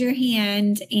 raise your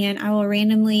hand, and I will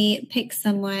randomly pick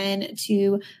someone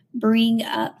to bring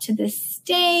up to the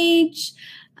stage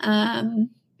to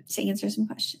answer some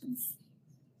questions.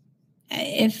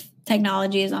 If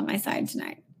technology is on my side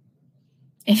tonight.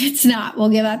 If it's not, we'll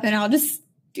give up and I'll just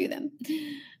do them.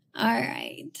 All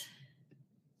right.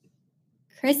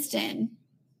 Kristen,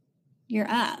 you're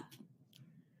up.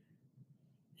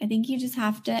 I think you just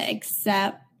have to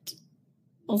accept.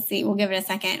 We'll see. We'll give it a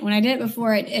second. When I did it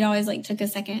before, it always like took a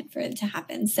second for it to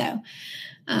happen. So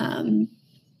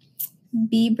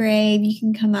be brave. You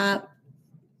can come up.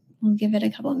 We'll give it a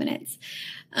couple of minutes.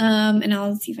 And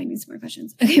I'll see if I can do some more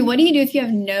questions. Okay, what do you do if you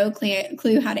have no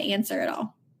clue how to answer at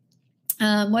all?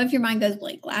 What if your mind goes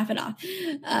blank? Laugh it off.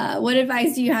 What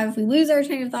advice do you have if we lose our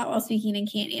train of thought while speaking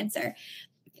and can't answer?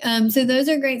 So those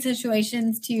are great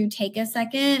situations to take a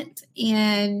second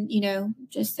and,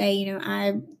 just say,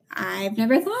 I've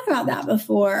never thought about that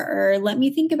before, or let me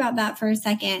think about that for a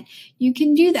second. You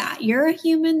can do that. You're a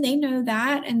human. They know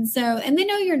that. And they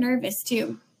know you're nervous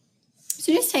too.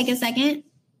 So just take a second,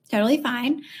 totally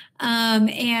fine,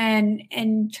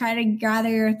 and try to gather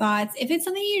your thoughts. If it's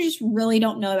something you just really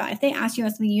don't know about, if they ask you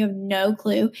about something you have no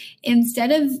clue,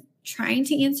 instead of trying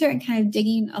to answer and kind of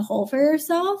digging a hole for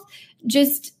yourself,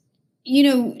 just,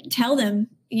 tell them,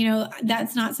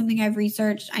 that's not something I've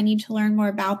researched. I need to learn more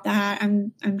about that.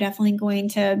 I'm definitely going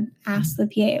to ask the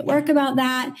PA at work about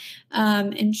that,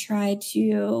 and try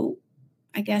to,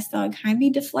 I guess they'll kind of be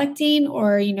deflecting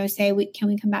or, say, can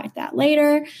we come back to that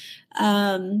later?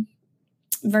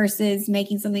 Versus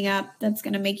making something up that's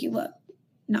going to make you look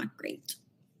not great.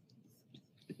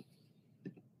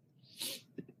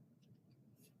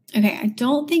 Okay, I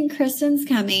don't think Kristen's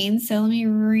coming. So let me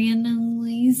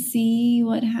randomly see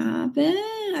what happened.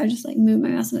 I just moved my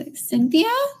mouse.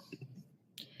 Cynthia,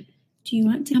 do you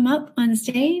want to come up on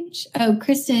stage? Oh,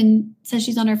 Kristen says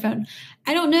she's on her phone.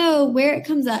 I don't know where it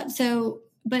comes up.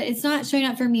 But it's not showing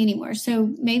up for me anymore.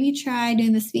 So maybe try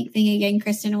doing the speak thing again,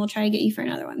 Kristen, and we'll try to get you for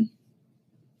another one.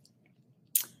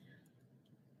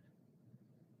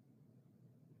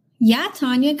 Yeah,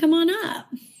 Tanya, come on up.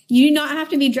 You do not have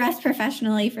to be dressed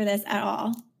professionally for this at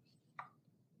all.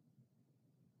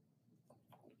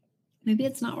 Maybe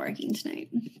it's not working tonight.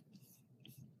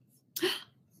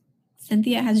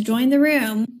 Cynthia has joined the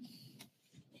room.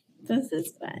 This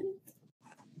is fun.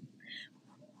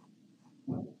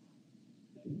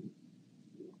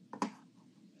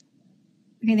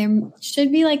 Okay, there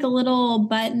should be a little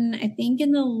button, I think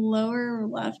in the lower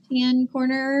left-hand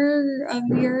corner of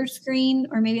your screen,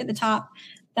 or maybe at the top,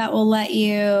 that will let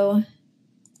you.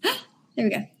 There we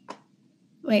go.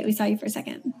 Wait, we saw you for a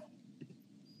second.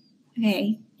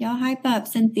 Okay, y'all hype up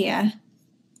Cynthia.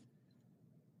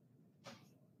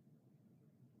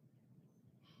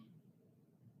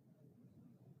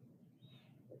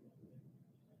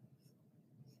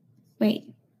 Wait,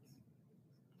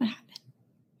 what happened?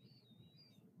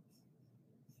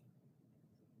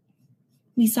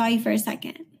 We saw you for a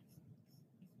second.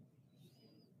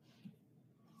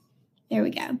 There we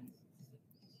go.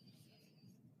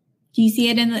 Do you see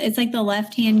it it's like the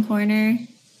left-hand corner?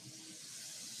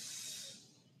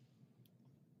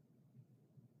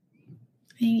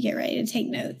 I need to get ready to take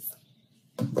notes.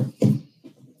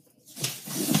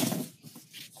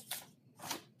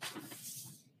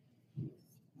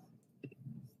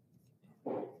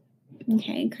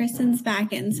 Okay, Kristen's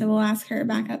back in, so we'll ask her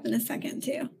back up in a second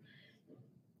too.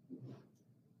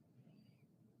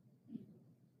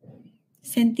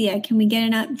 Cynthia, can we get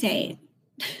an update?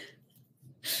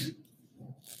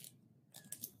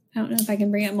 I don't know if I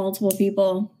can bring up multiple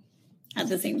people at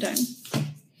the same time.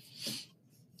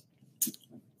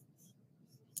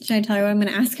 Should I tell her what I'm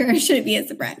going to ask her, or should it be a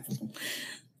surprise?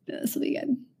 No, this will be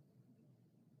good.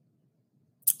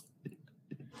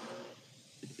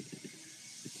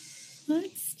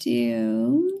 Let's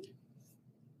do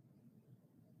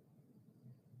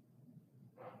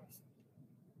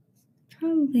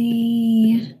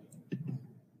probably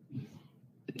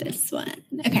this one.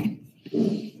 Okay.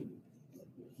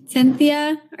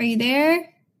 Cynthia, are you there?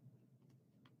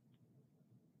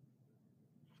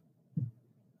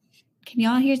 Can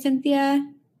y'all hear Cynthia?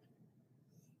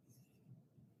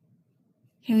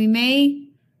 Okay, we may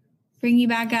bring you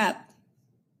back up.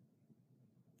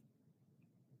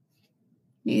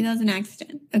 Maybe that was an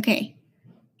accident. Okay.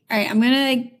 All right, I'm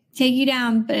going to take you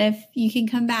down, but if you can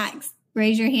come back,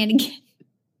 raise your hand again.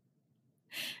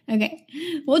 Okay,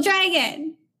 we'll try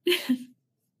again.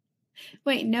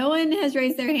 Wait, no one has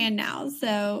raised their hand now,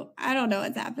 so I don't know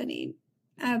what's happening.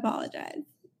 I apologize.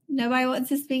 Nobody wants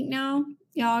to speak now?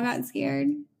 Y'all got scared?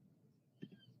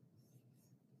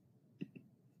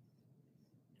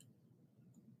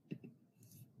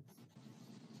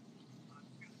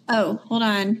 Oh, hold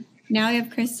on. Now we have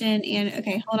Kristen and,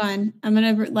 okay, hold on. I'm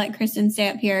going to let Kristen stay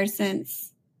up here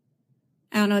since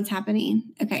I don't know what's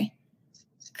happening. Okay.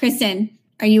 Kristen,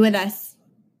 are you with us?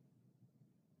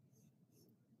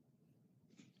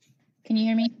 Can you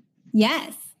hear me?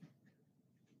 Yes.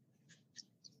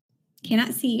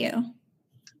 Cannot see you.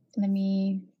 Let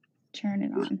me turn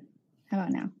it on. How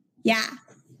about now? Yeah.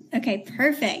 Okay,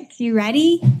 perfect. You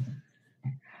ready?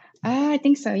 I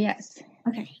think so, yes.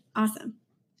 Okay, awesome.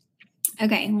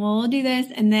 Okay, well, we'll do this,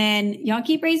 and then y'all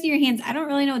keep raising your hands. I don't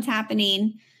really know what's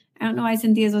happening. I don't know why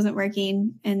Cynthia's wasn't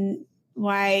working and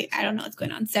why, I don't know what's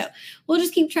going on. So we'll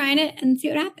just keep trying it and see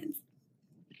what happens.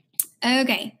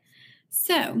 Okay,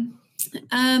 so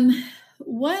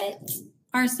what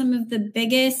are some of the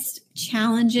biggest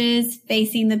challenges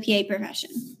facing the PA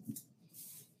profession?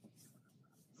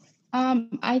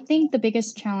 I think the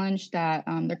biggest challenge that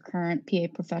the current PA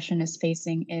profession is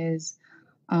facing is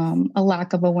a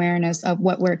lack of awareness of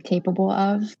what we're capable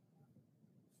of.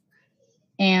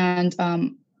 And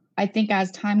I think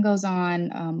as time goes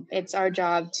on, it's our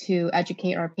job to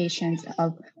educate our patients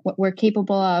of what we're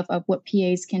capable of what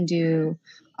PAs can do.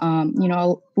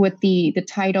 With the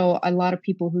title, a lot of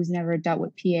people who's never dealt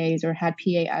with PAs or had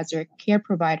PA as their care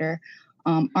provider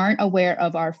aren't aware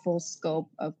of our full scope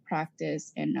of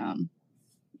practice and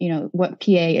what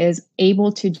PA is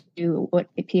able to do, what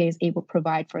a PA is able to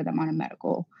provide for them on a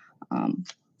medical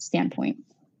standpoint.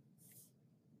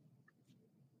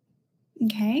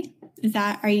 Okay.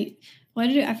 I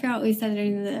forgot what we said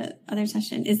during the other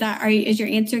session. Is your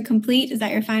answer complete? Is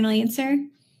that your final answer?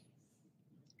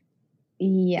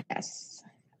 Yes.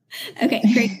 Okay,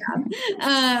 great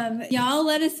job. Y'all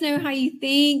let us know how you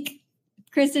think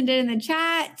Kristen did in the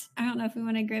chat. I don't know if we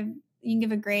want to you can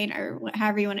give a grade or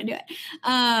however you want to do it.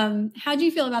 How do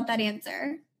you feel about that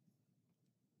answer?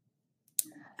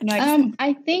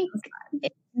 I think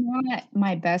it's not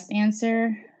my best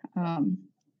answer.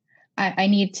 I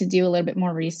need to do a little bit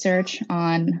more research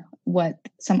on what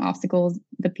some obstacles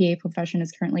the PA profession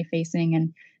is currently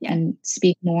facing and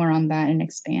speak more on that and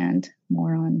expand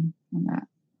more on that.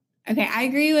 Okay, I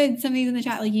agree with some of these in the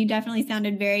chat. Like, you definitely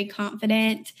sounded very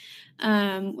confident,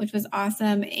 which was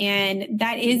awesome. And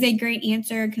that is a great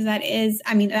answer because that is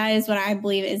what I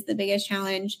believe is the biggest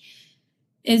challenge,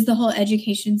 is the whole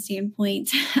education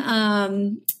standpoint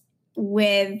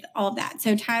with all of that.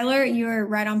 So Tyler, you're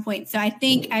right on point. So I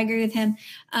think I agree with him.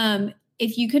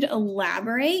 If you could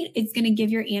elaborate, it's going to give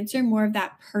your answer more of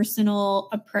that personal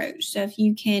approach. So if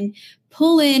you can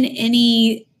pull in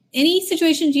any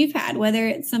situations you've had, whether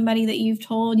it's somebody that you've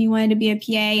told you wanted to be a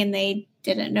PA and they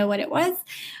didn't know what it was,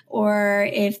 or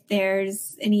if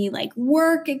there's any like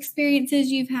work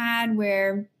experiences you've had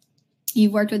where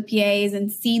you've worked with PAs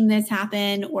and seen this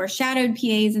happen, or shadowed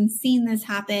PAs and seen this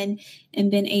happen and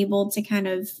been able to kind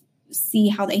of see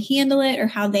how they handle it or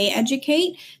how they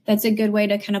educate. That's a good way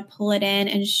to kind of pull it in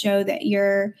and show that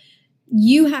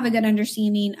you have a good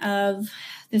understanding of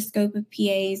the scope of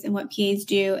PAs and what PAs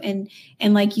do. And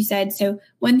like you said, so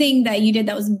one thing that you did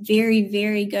that was very,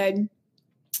 very good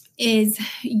is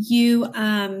you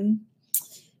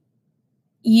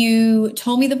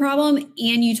told me the problem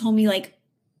and you told me like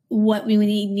what we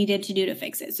needed to do to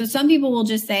fix it. So some people will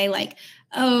just say like,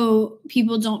 oh,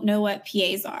 people don't know what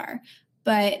PAs are.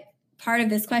 But part of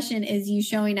this question is you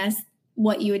showing us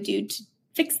what you would do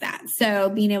fix that. So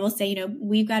being able to say,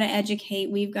 we've got to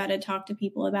educate, we've got to talk to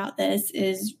people about this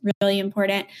is really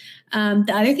important.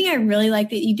 The other thing I really like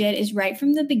that you did is right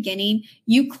from the beginning,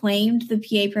 you claimed the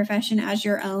PA profession as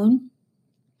your own.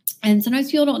 And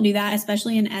sometimes people don't do that,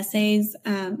 especially in essays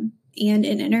and in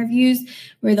interviews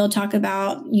where they'll talk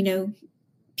about,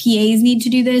 PAs need to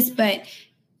do this, but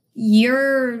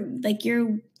you're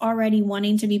already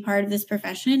wanting to be part of this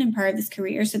profession and part of this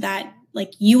career, so that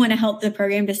you want to help the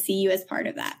program to see you as part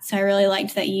of that. So I really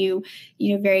liked that you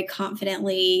very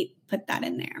confidently put that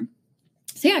in there.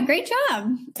 So yeah, great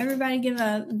job. Everybody give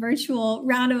a virtual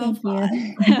round of applause.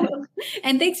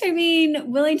 And thanks for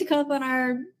being willing to come up on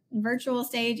our virtual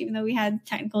stage, even though we had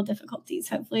technical difficulties.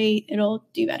 Hopefully it'll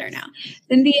do better now.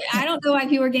 Cynthia, I don't know why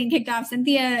people were getting kicked off.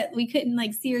 Cynthia, we couldn't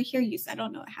see or hear you, so I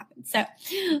don't know what happened. So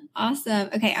awesome.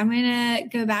 Okay, I'm gonna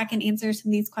go back and answer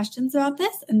some of these questions about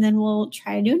this, and then we'll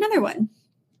try to do another one.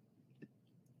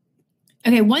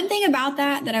 Okay, one thing about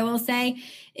that I will say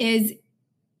is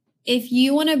if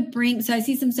you want to bring, so I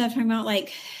see some stuff talking about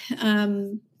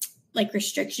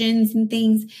restrictions and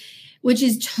things, which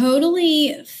is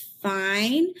totally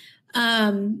fine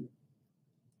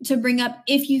to bring up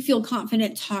if you feel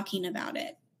confident talking about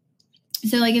it.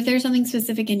 So if there's something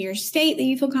specific in your state that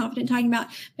you feel confident talking about,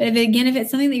 but if it's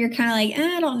something that you're kind of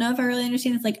I don't know if I really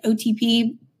understand, it's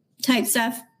OTP type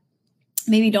stuff,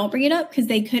 maybe don't bring it up because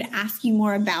they could ask you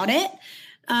more about it.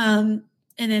 And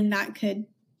then that could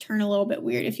turn a little bit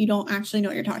weird if you don't actually know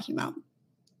what you're talking about.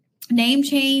 Name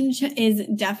change is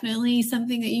definitely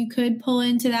something that you could pull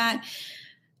into that.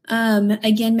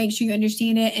 Again, make sure you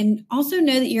understand it, and also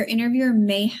know that your interviewer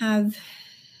may have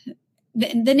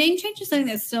the name change is something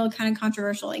that's still kind of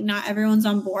controversial. Not everyone's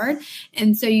on board.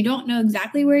 And so you don't know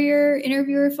exactly where your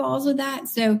interviewer falls with that.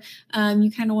 So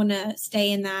you kind of want to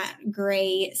stay in that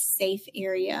gray, safe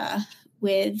area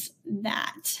with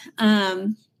that.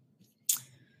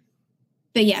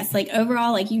 But yes,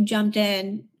 overall, you jumped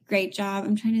in, great job.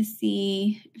 I'm trying to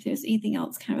see if there's anything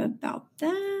else kind of about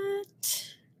that.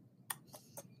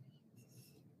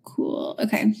 Cool.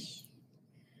 Okay.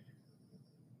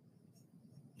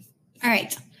 All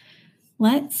right.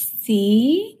 Let's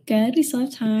see. Good. We still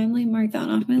have time. Let me mark that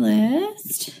one off my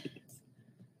list.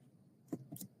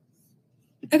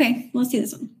 Okay. Let's do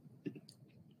this one.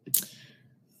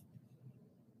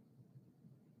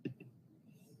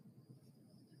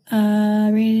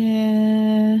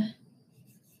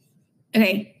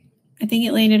 Okay. I think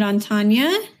it landed on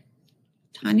Tanya.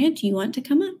 Tanya, do you want to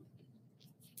come up?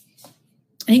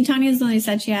 I think Tanya was the one who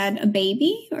said she had a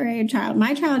baby or a child.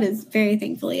 My child is very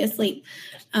thankfully asleep.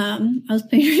 I was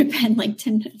putting her to bed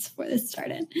 10 minutes before this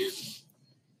started.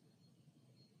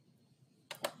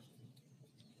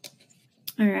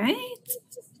 All right.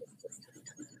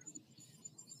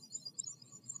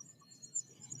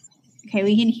 Okay,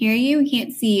 we can hear you. We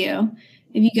can't see you.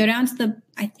 If you go down to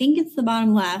I think it's the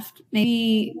bottom left.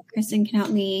 Maybe Kristen can help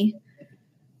me.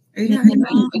 Are you hearing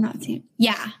me? I'm not seeing.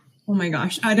 Yeah. Oh my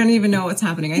gosh. I don't even know what's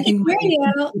happening. I think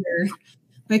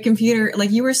my computer,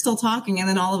 you were still talking and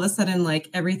then all of a sudden,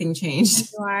 everything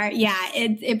changed. You are. Yeah.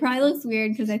 It probably looks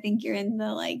weird because I think you're in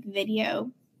the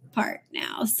video part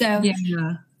now. So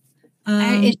yeah.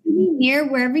 It should be near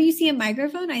wherever you see a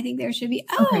microphone. I think there should be.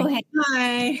 Oh, okay.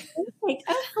 Hey. Hi.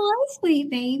 Oh, hello, sweet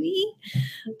baby.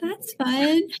 That's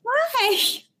fun.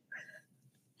 Hi.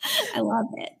 I love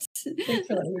it.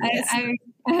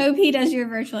 I hope he does your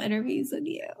virtual interviews with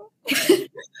you.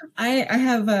 I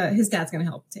have his dad's gonna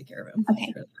help take care of him.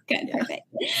 Okay, good, yeah. Perfect.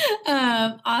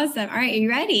 Awesome. All right, are you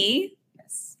ready?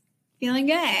 Yes. Feeling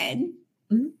good?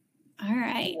 Mm-hmm. All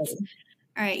right.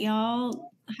 All right,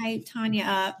 y'all hype Tanya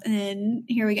up, and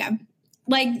here we go.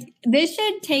 This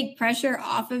should take pressure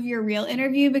off of your real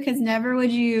interview because never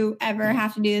would you ever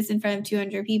have to do this in front of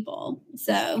 200 people.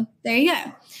 So there you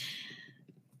go.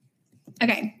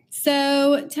 Okay,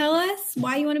 so tell us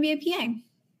why you want to be a PA.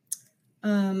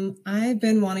 I've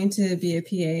been wanting to be a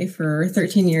PA for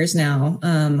 13 years now.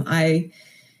 I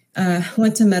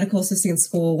went to medical assisting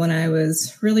school when I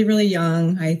was really, really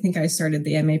young. I think I started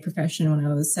the MA profession when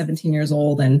I was 17 years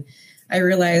old, and I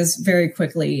realized very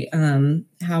quickly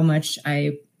how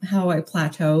I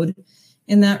plateaued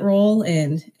in that role.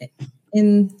 And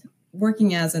in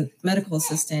working as a medical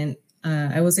assistant,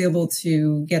 I was able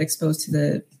to get exposed to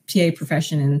the PA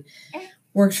profession and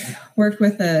worked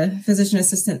with a physician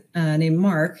assistant named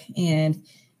Mark, and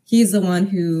he's the one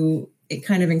who it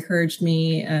kind of encouraged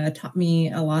me, taught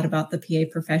me a lot about the PA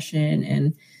profession,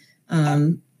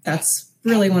 and that's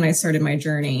really when I started my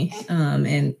journey.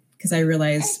 And because I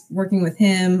realized working with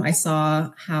him, I saw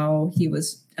how he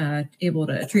was able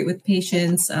to treat with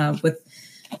patients with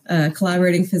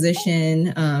collaborating physician,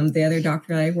 the other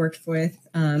doctor that I worked with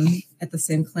at the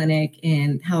same clinic,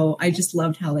 and how I just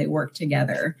loved how they worked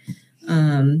together,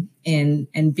 and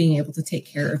being able to take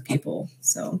care of people.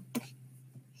 So.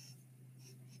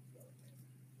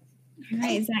 All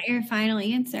right. Is that your final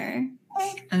answer?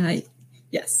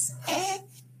 Yes.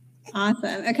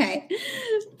 Awesome. Okay.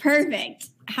 Perfect.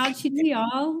 How to do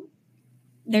y'all?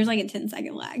 There's like a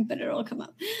 10-second lag, but it'll come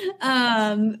up.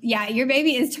 Yeah, your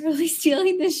baby is totally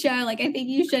stealing the show. Like, I think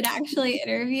you should actually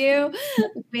interview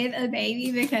with a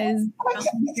baby, because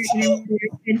your interviewer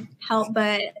could help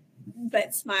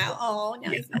but smile. Oh,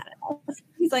 now he's mad at us.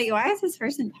 He's like, why is this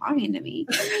person talking to me?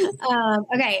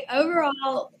 Okay.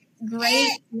 Overall, great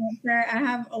answer. I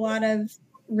have a lot of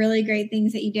really great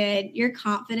things that you did. You're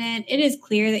confident. It is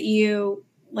clear that you,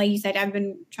 like you said, I've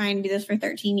been trying to do this for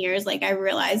 13 years. Like, I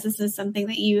realize this is something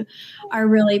that you are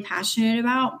really passionate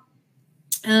about.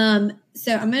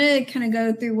 So I'm going to kind of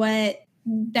go through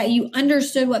that you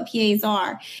understood what PAs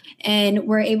are, and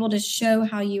were able to show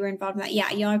how you were involved in that.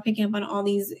 Yeah, y'all are picking up on all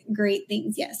these great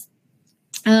things. Yes.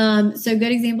 So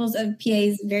good examples of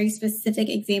PAs, very specific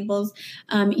examples,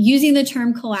 using the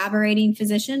term collaborating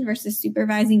physician versus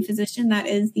supervising physician. That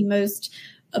is the most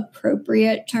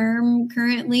appropriate term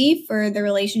currently for the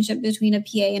relationship between a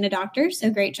PA and a doctor. So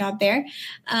great job there.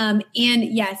 And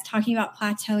yes, talking about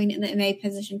plateauing in the MA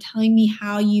position, telling me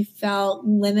how you felt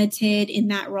limited in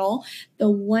that role.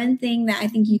 The one thing that I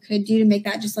think you could do to make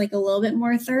that just like a little bit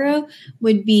more thorough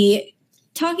would be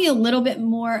talking a little bit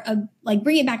more of, like,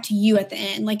 bring it back to you at the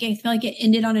end. Like, I feel like it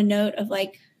ended on a note of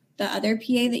like the other PA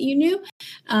that you knew,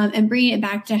 and bringing it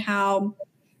back to how,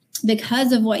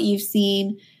 because of what you've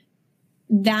seen,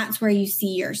 that's where you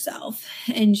see yourself,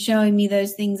 and showing me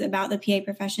those things about the PA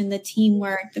profession, the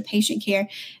teamwork, the patient care,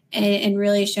 and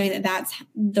really showing that that's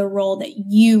the role that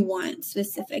you want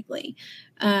specifically.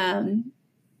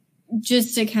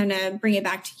 Just to kind of bring it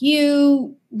back to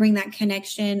you, bring that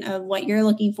connection of what you're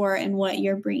looking for and what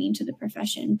you're bringing to the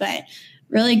profession. But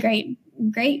really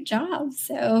great job.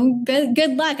 So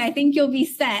good luck. I think you'll be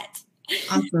set.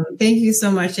 Awesome. Thank you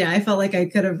so much. Yeah, I felt like I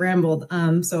could have rambled.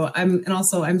 So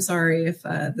I'm sorry if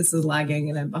this is lagging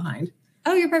and I'm behind.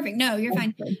 Oh, you're perfect. No, you're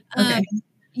fine. Okay.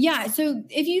 Yeah. So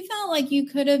if you felt like you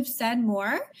could have said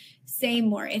more, say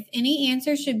more. If any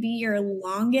answer should be your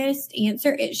longest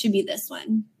answer, it should be this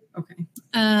one. Okay.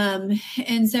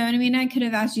 And so, I mean, I could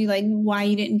have asked you like why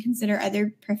you didn't consider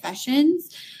other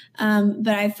professions. But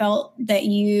I felt that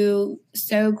you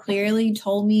so clearly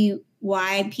told me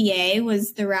why PA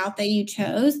was the route that you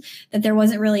chose, that there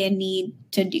wasn't really a need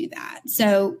to do that.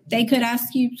 So they could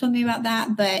ask you something about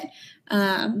that, but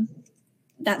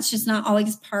that's just not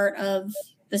always part of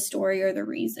the story or the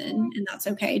reason. And that's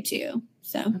okay too.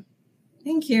 So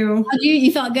thank you.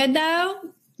 You felt good though?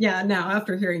 Yeah. Now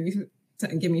after hearing you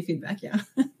give me feedback. Yeah.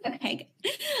 Okay.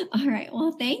 Good. All right.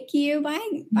 Well, thank you.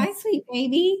 Bye. Bye, sweet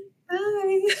baby.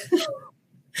 Bye.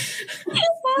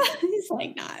 He's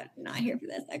like, not here for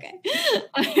this. Okay.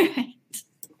 All right.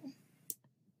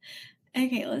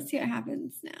 Okay, let's see what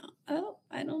happens now. Oh,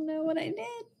 I don't know what I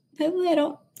did. Hopefully I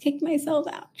don't kick myself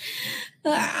out.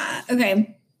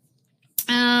 Okay.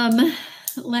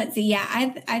 Let's see. Yeah,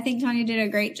 I think Tanya did a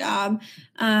great job.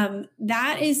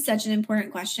 That is such an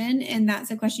important question, and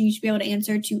that's a question you should be able to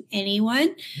answer to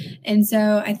anyone. And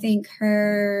so I think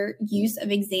her use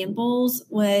of examples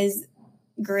was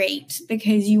great,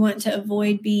 because you want to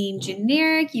avoid being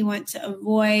generic. You want to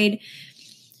avoid,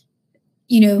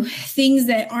 things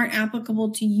that aren't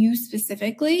applicable to you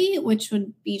specifically, which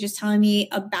would be just telling me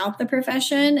about the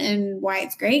profession and why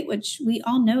it's great, which we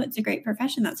all know it's a great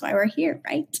profession. That's why we're here,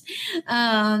 right?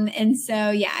 And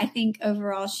so, yeah, I think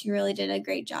overall she really did a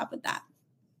great job with that.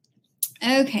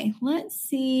 Okay, let's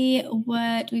see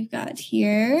what we've got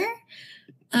here.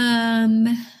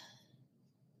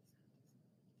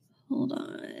 Hold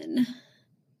on.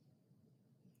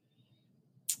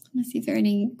 Let's see if there are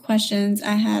any questions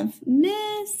I have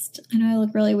missed. I know I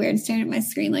look really weird staring at my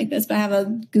screen like this, but I have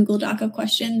a Google Doc of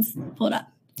questions pulled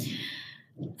up.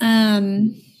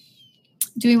 Do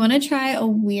we want to try a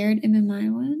weird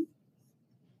MMI one?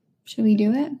 Should we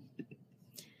do it?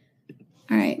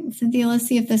 All right, Cynthia, let's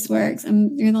see if this works. You're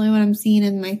the only one I'm seeing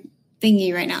in my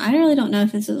thingy right now. I really don't know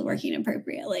if this is working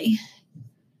appropriately.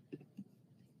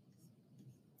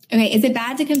 Okay, is it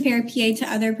bad to compare PA to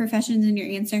other professions in your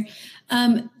answer?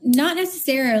 Not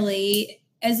necessarily,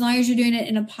 as long as you're doing it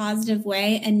in a positive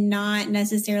way and not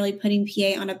necessarily putting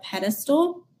PA on a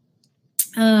pedestal.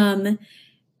 And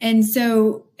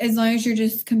so as long as you're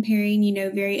just comparing,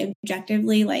 very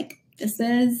objectively, like this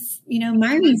is,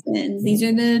 my reasons. These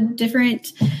are the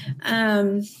different,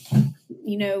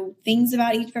 things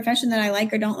about each profession that I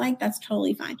like or don't like, that's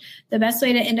totally fine. The best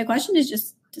way to end a question is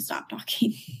just to stop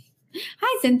talking.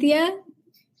 Hi, Cynthia.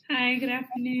 Hi, good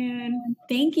afternoon.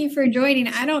 Thank you for joining.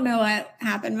 I don't know what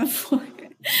happened before.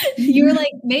 You were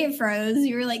like, it froze.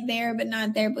 You were like there, but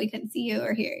not there, but we couldn't see you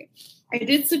or hear you. I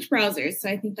did switch browsers, so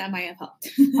I think that might have helped.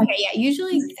 Okay, yeah.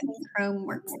 Usually Chrome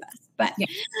works best, but yeah.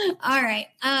 All right.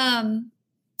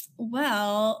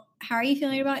 Well, how are you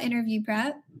feeling about interview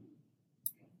prep?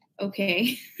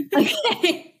 Okay.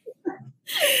 Okay.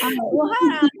 Well,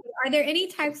 are there any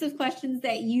types of questions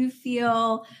that you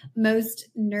feel most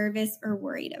nervous or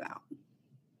worried about?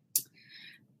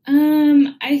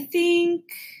 I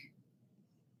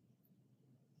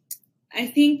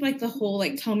think like the whole,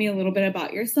 like, tell me a little bit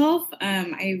about yourself.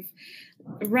 I've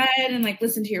read and like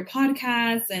listened to your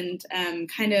podcast and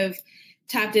kind of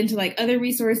tapped into like other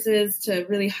resources to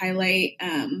really highlight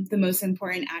the most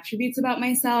important attributes about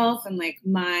myself and like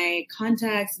my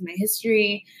context and my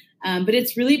history. But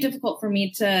it's really difficult for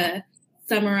me to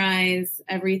summarize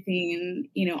everything,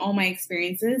 all my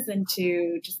experiences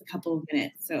into just a couple of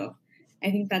minutes. So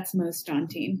I think that's most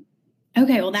daunting.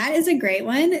 Okay, well, that is a great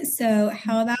one. So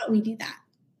how about we do that?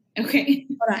 Okay.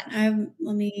 Hold on.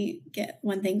 Let me get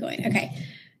one thing going. Okay.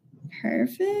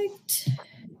 Perfect.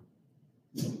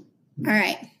 All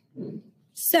right.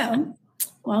 So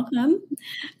welcome.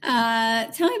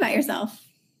 Tell me about yourself.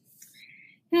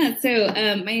 Yeah, so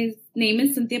my name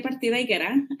is Cynthia Partida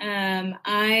Higuera.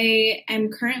 I am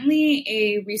currently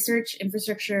a research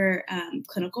infrastructure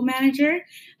clinical manager.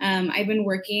 I've been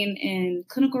working in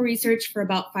clinical research for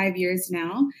about 5 years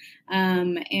now,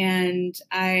 and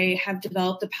I have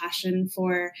developed a passion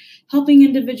for helping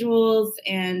individuals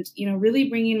and, really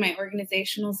bringing my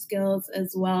organizational skills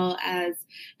as well as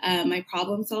my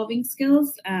problem-solving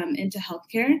skills into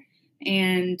healthcare,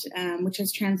 and which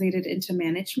has translated into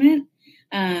management.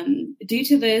 Due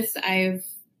to this,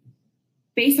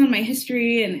 based on my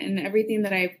history and everything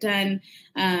that I've done,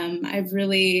 I've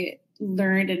really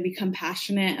learned and become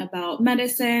passionate about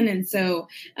medicine. And so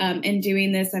in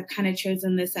doing this, I've kind of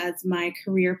chosen this as my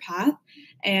career path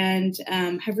and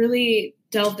have really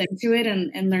delved into it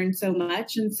and learned so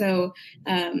much. And so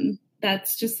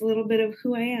that's just a little bit of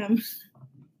who I am.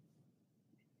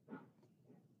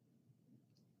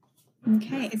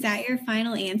 Okay. Is that your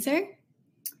final answer?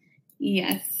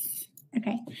 Yes.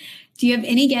 Okay. Do you have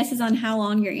any guesses on how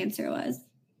long your answer was?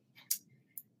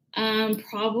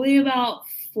 Probably about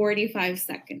 45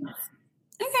 seconds.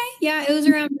 Okay. Yeah, it was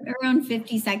around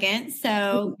 50 seconds.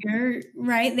 So you're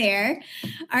right there.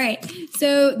 All right.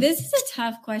 So this is a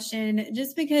tough question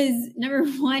just because number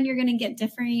one, you're going to get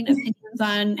differing opinions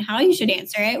on how you should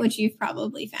answer it, which you've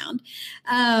probably found.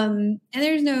 And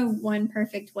there's no one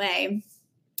perfect way.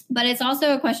 But it's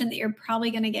also a question that you're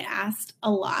probably going to get asked a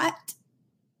lot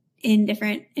in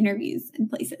different interviews and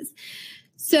places.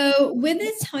 So with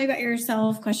this tell me about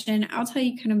yourself question, I'll tell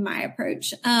you kind of my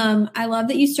approach. I love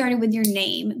that you started with your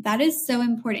name. That is so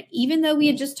important, even though we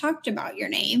had just talked about your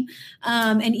name.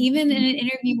 And even in an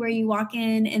interview where you walk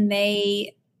in and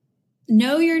they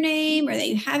know your name or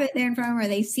they have it there in front of them or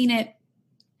they've seen it,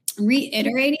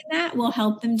 reiterating that will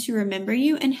help them to remember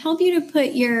you and help you to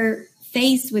put your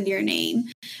face with your name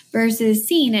versus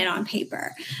seeing it on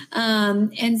paper.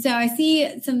 And so I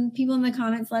see some people in the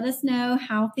comments, let us know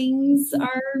how things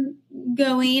are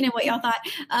going and what y'all thought.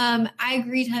 I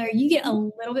agree, Tyler, you get a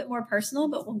little bit more personal,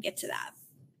 but we'll get to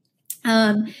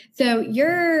that. So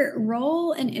your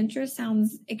role and interest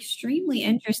sounds extremely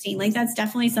interesting. Like that's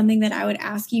definitely something that I would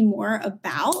ask you more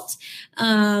about.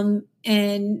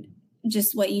 And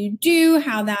just what you do,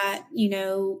 how that,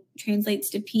 translates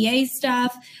to PA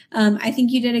stuff. I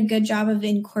think you did a good job of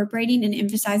incorporating and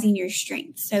emphasizing your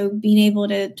strengths. So being able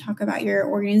to talk about your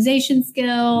organization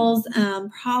skills,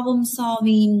 problem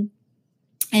solving,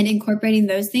 and incorporating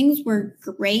those things were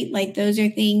great. Like those are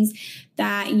things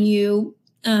that you,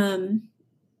 they're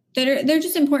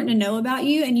just important to know about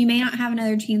you, and you may not have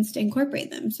another chance to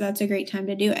incorporate them. So that's a great time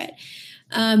to do it.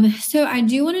 So I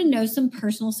do want to know some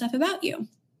personal stuff about you.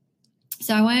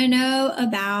 So I want to know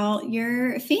about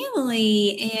your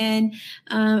family and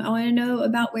I want to know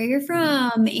about where you're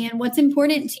from and what's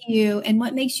important to you and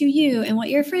what makes you you and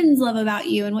what your friends love about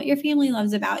you and what your family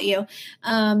loves about you,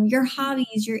 your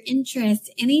hobbies, your interests,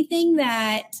 anything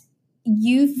that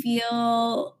you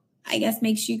feel, I guess,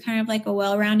 makes you kind of like a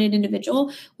well-rounded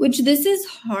individual, which this is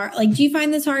hard. Like, do you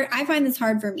find this hard? I find this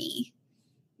hard for me.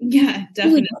 Yeah,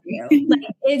 definitely. Like,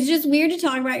 it's just weird to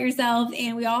talk about yourself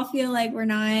and we all feel like we're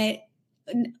not,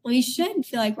 we should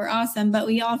feel like we're awesome, but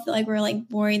we all feel like we're like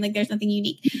boring, like there's nothing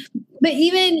unique. But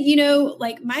even,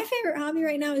 like my favorite hobby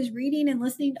right now is reading and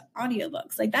listening to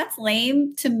audiobooks. Like that's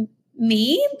lame to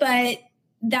me, but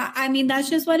that's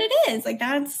just what it is. Like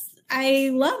I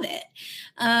love it.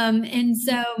 And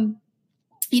so,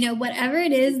 whatever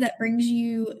it is that brings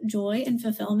you joy and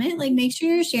fulfillment, like make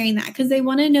sure you're sharing that, because they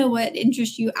want to know what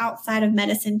interests you outside of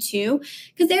medicine too,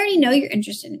 because they already know you're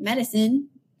interested in medicine.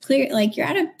 Clear, like you're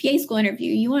at a PA school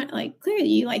interview, you want, like, clearly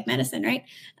you like medicine, right?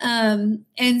 And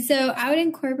so I would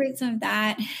incorporate some of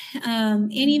that,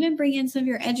 and even bring in some of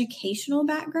your educational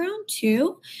background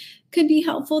too, could be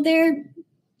helpful there.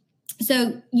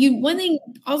 So one thing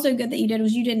also good that you did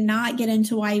was you did not get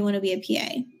into why you want to be a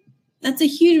PA. That's a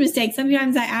huge mistake.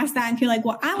 Sometimes I ask that and feel like,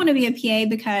 well, I want to be a PA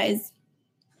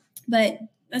but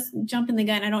let's jump in the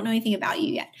gun. I don't know anything about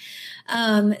you yet.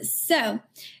 I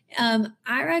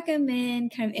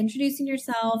recommend kind of introducing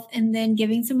yourself and then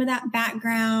giving some of that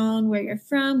background, where you're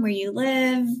from, where you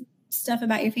live, stuff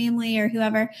about your family or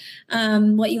whoever,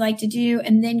 what you like to do,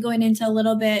 and then going into a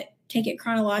little bit, take it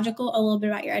chronological, a little bit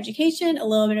about your education, a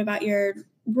little bit about your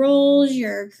roles,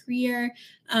 your career,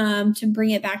 to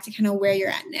bring it back to kind of where you're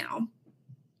at now.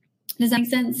 Does that make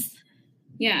sense?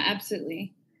 Yeah,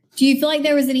 absolutely. Do you feel like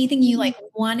there was anything you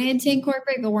wanted to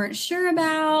incorporate but weren't sure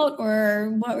about,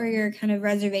 or what were your kind of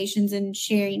reservations in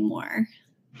sharing more?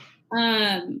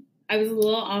 I was a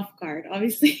little off guard.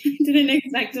 Obviously, I didn't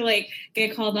expect to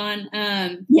get called on.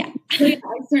 Yeah. I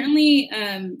certainly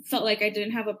felt like I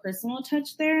didn't have a personal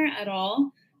touch there at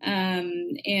all.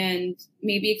 And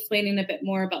maybe explaining a bit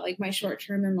more about my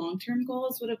short-term and long-term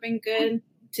goals would have been good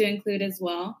to include as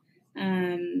well.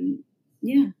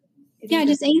 Yeah,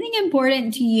 just anything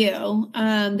important to you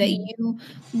that you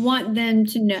want them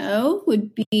to know would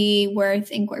be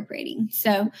worth incorporating.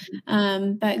 So,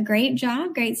 but great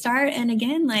job, great start. And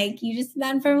again, you just did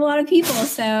that in front of a lot of people.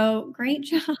 So great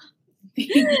job.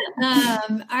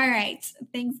 All right.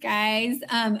 Thanks, guys.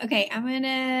 Okay, I'm going to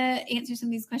answer some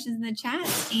of these questions in the chat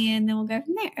and then we'll go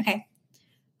from there. Okay.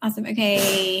 Awesome.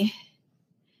 Okay.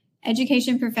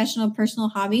 Education, professional, personal,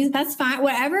 hobbies. That's fine.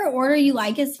 Whatever order you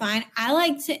like is fine. I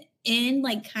like to end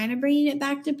kind of bringing it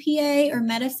back to PA or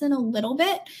medicine a little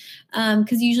bit,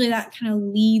 because usually that kind of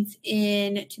leads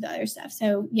in to the other stuff.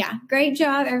 So yeah, great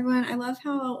job, everyone. I love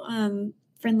how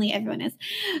friendly everyone is.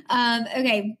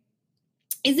 Okay.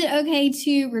 Is it okay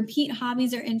to repeat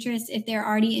hobbies or interests if they're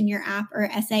already in your app or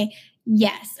essay?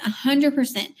 Yes,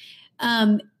 100%.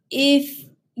 If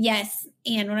yes,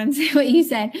 and what you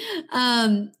said,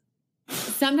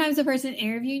 sometimes the person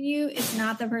interviewing you is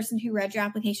not the person who read your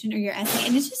application or your essay,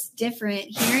 and it's just different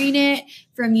hearing it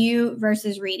from you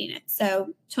versus reading it.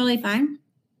 So totally fine.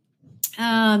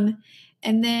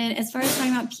 And then as far as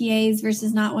talking about PAs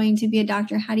versus not wanting to be a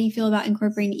doctor, how do you feel about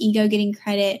incorporating ego getting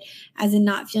credit as in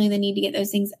not feeling the need to get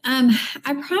those things?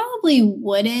 I probably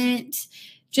wouldn't.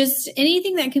 Just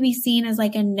anything that could be seen as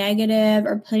a negative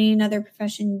or putting another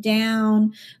profession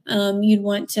down, you'd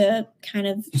want to kind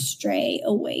of stray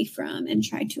away from and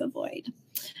try to avoid.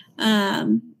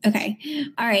 Okay.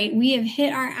 All right. We have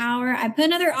hit our hour. I put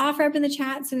another offer up in the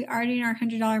chat. So we are doing our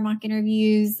 $100 mock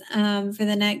interviews for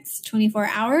the next 24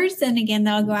 hours. And again,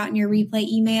 that'll go out in your replay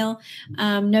email.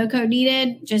 No code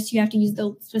needed. Just you have to use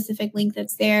the specific link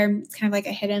that's there. It's kind of like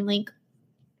a hidden link.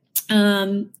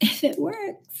 If it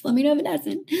works, let me know if it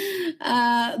doesn't.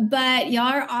 But y'all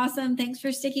are awesome. Thanks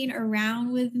for sticking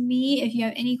around with me. If you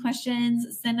have any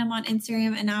questions, send them on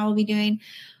Instagram, and I will be doing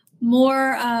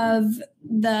more of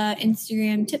the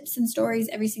Instagram tips and stories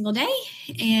every single day.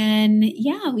 And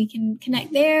yeah, we can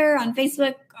connect there, on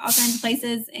Facebook, all kinds of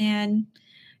places. And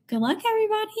good luck,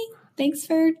 everybody. Thanks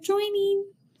for joining.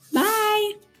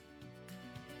 Bye.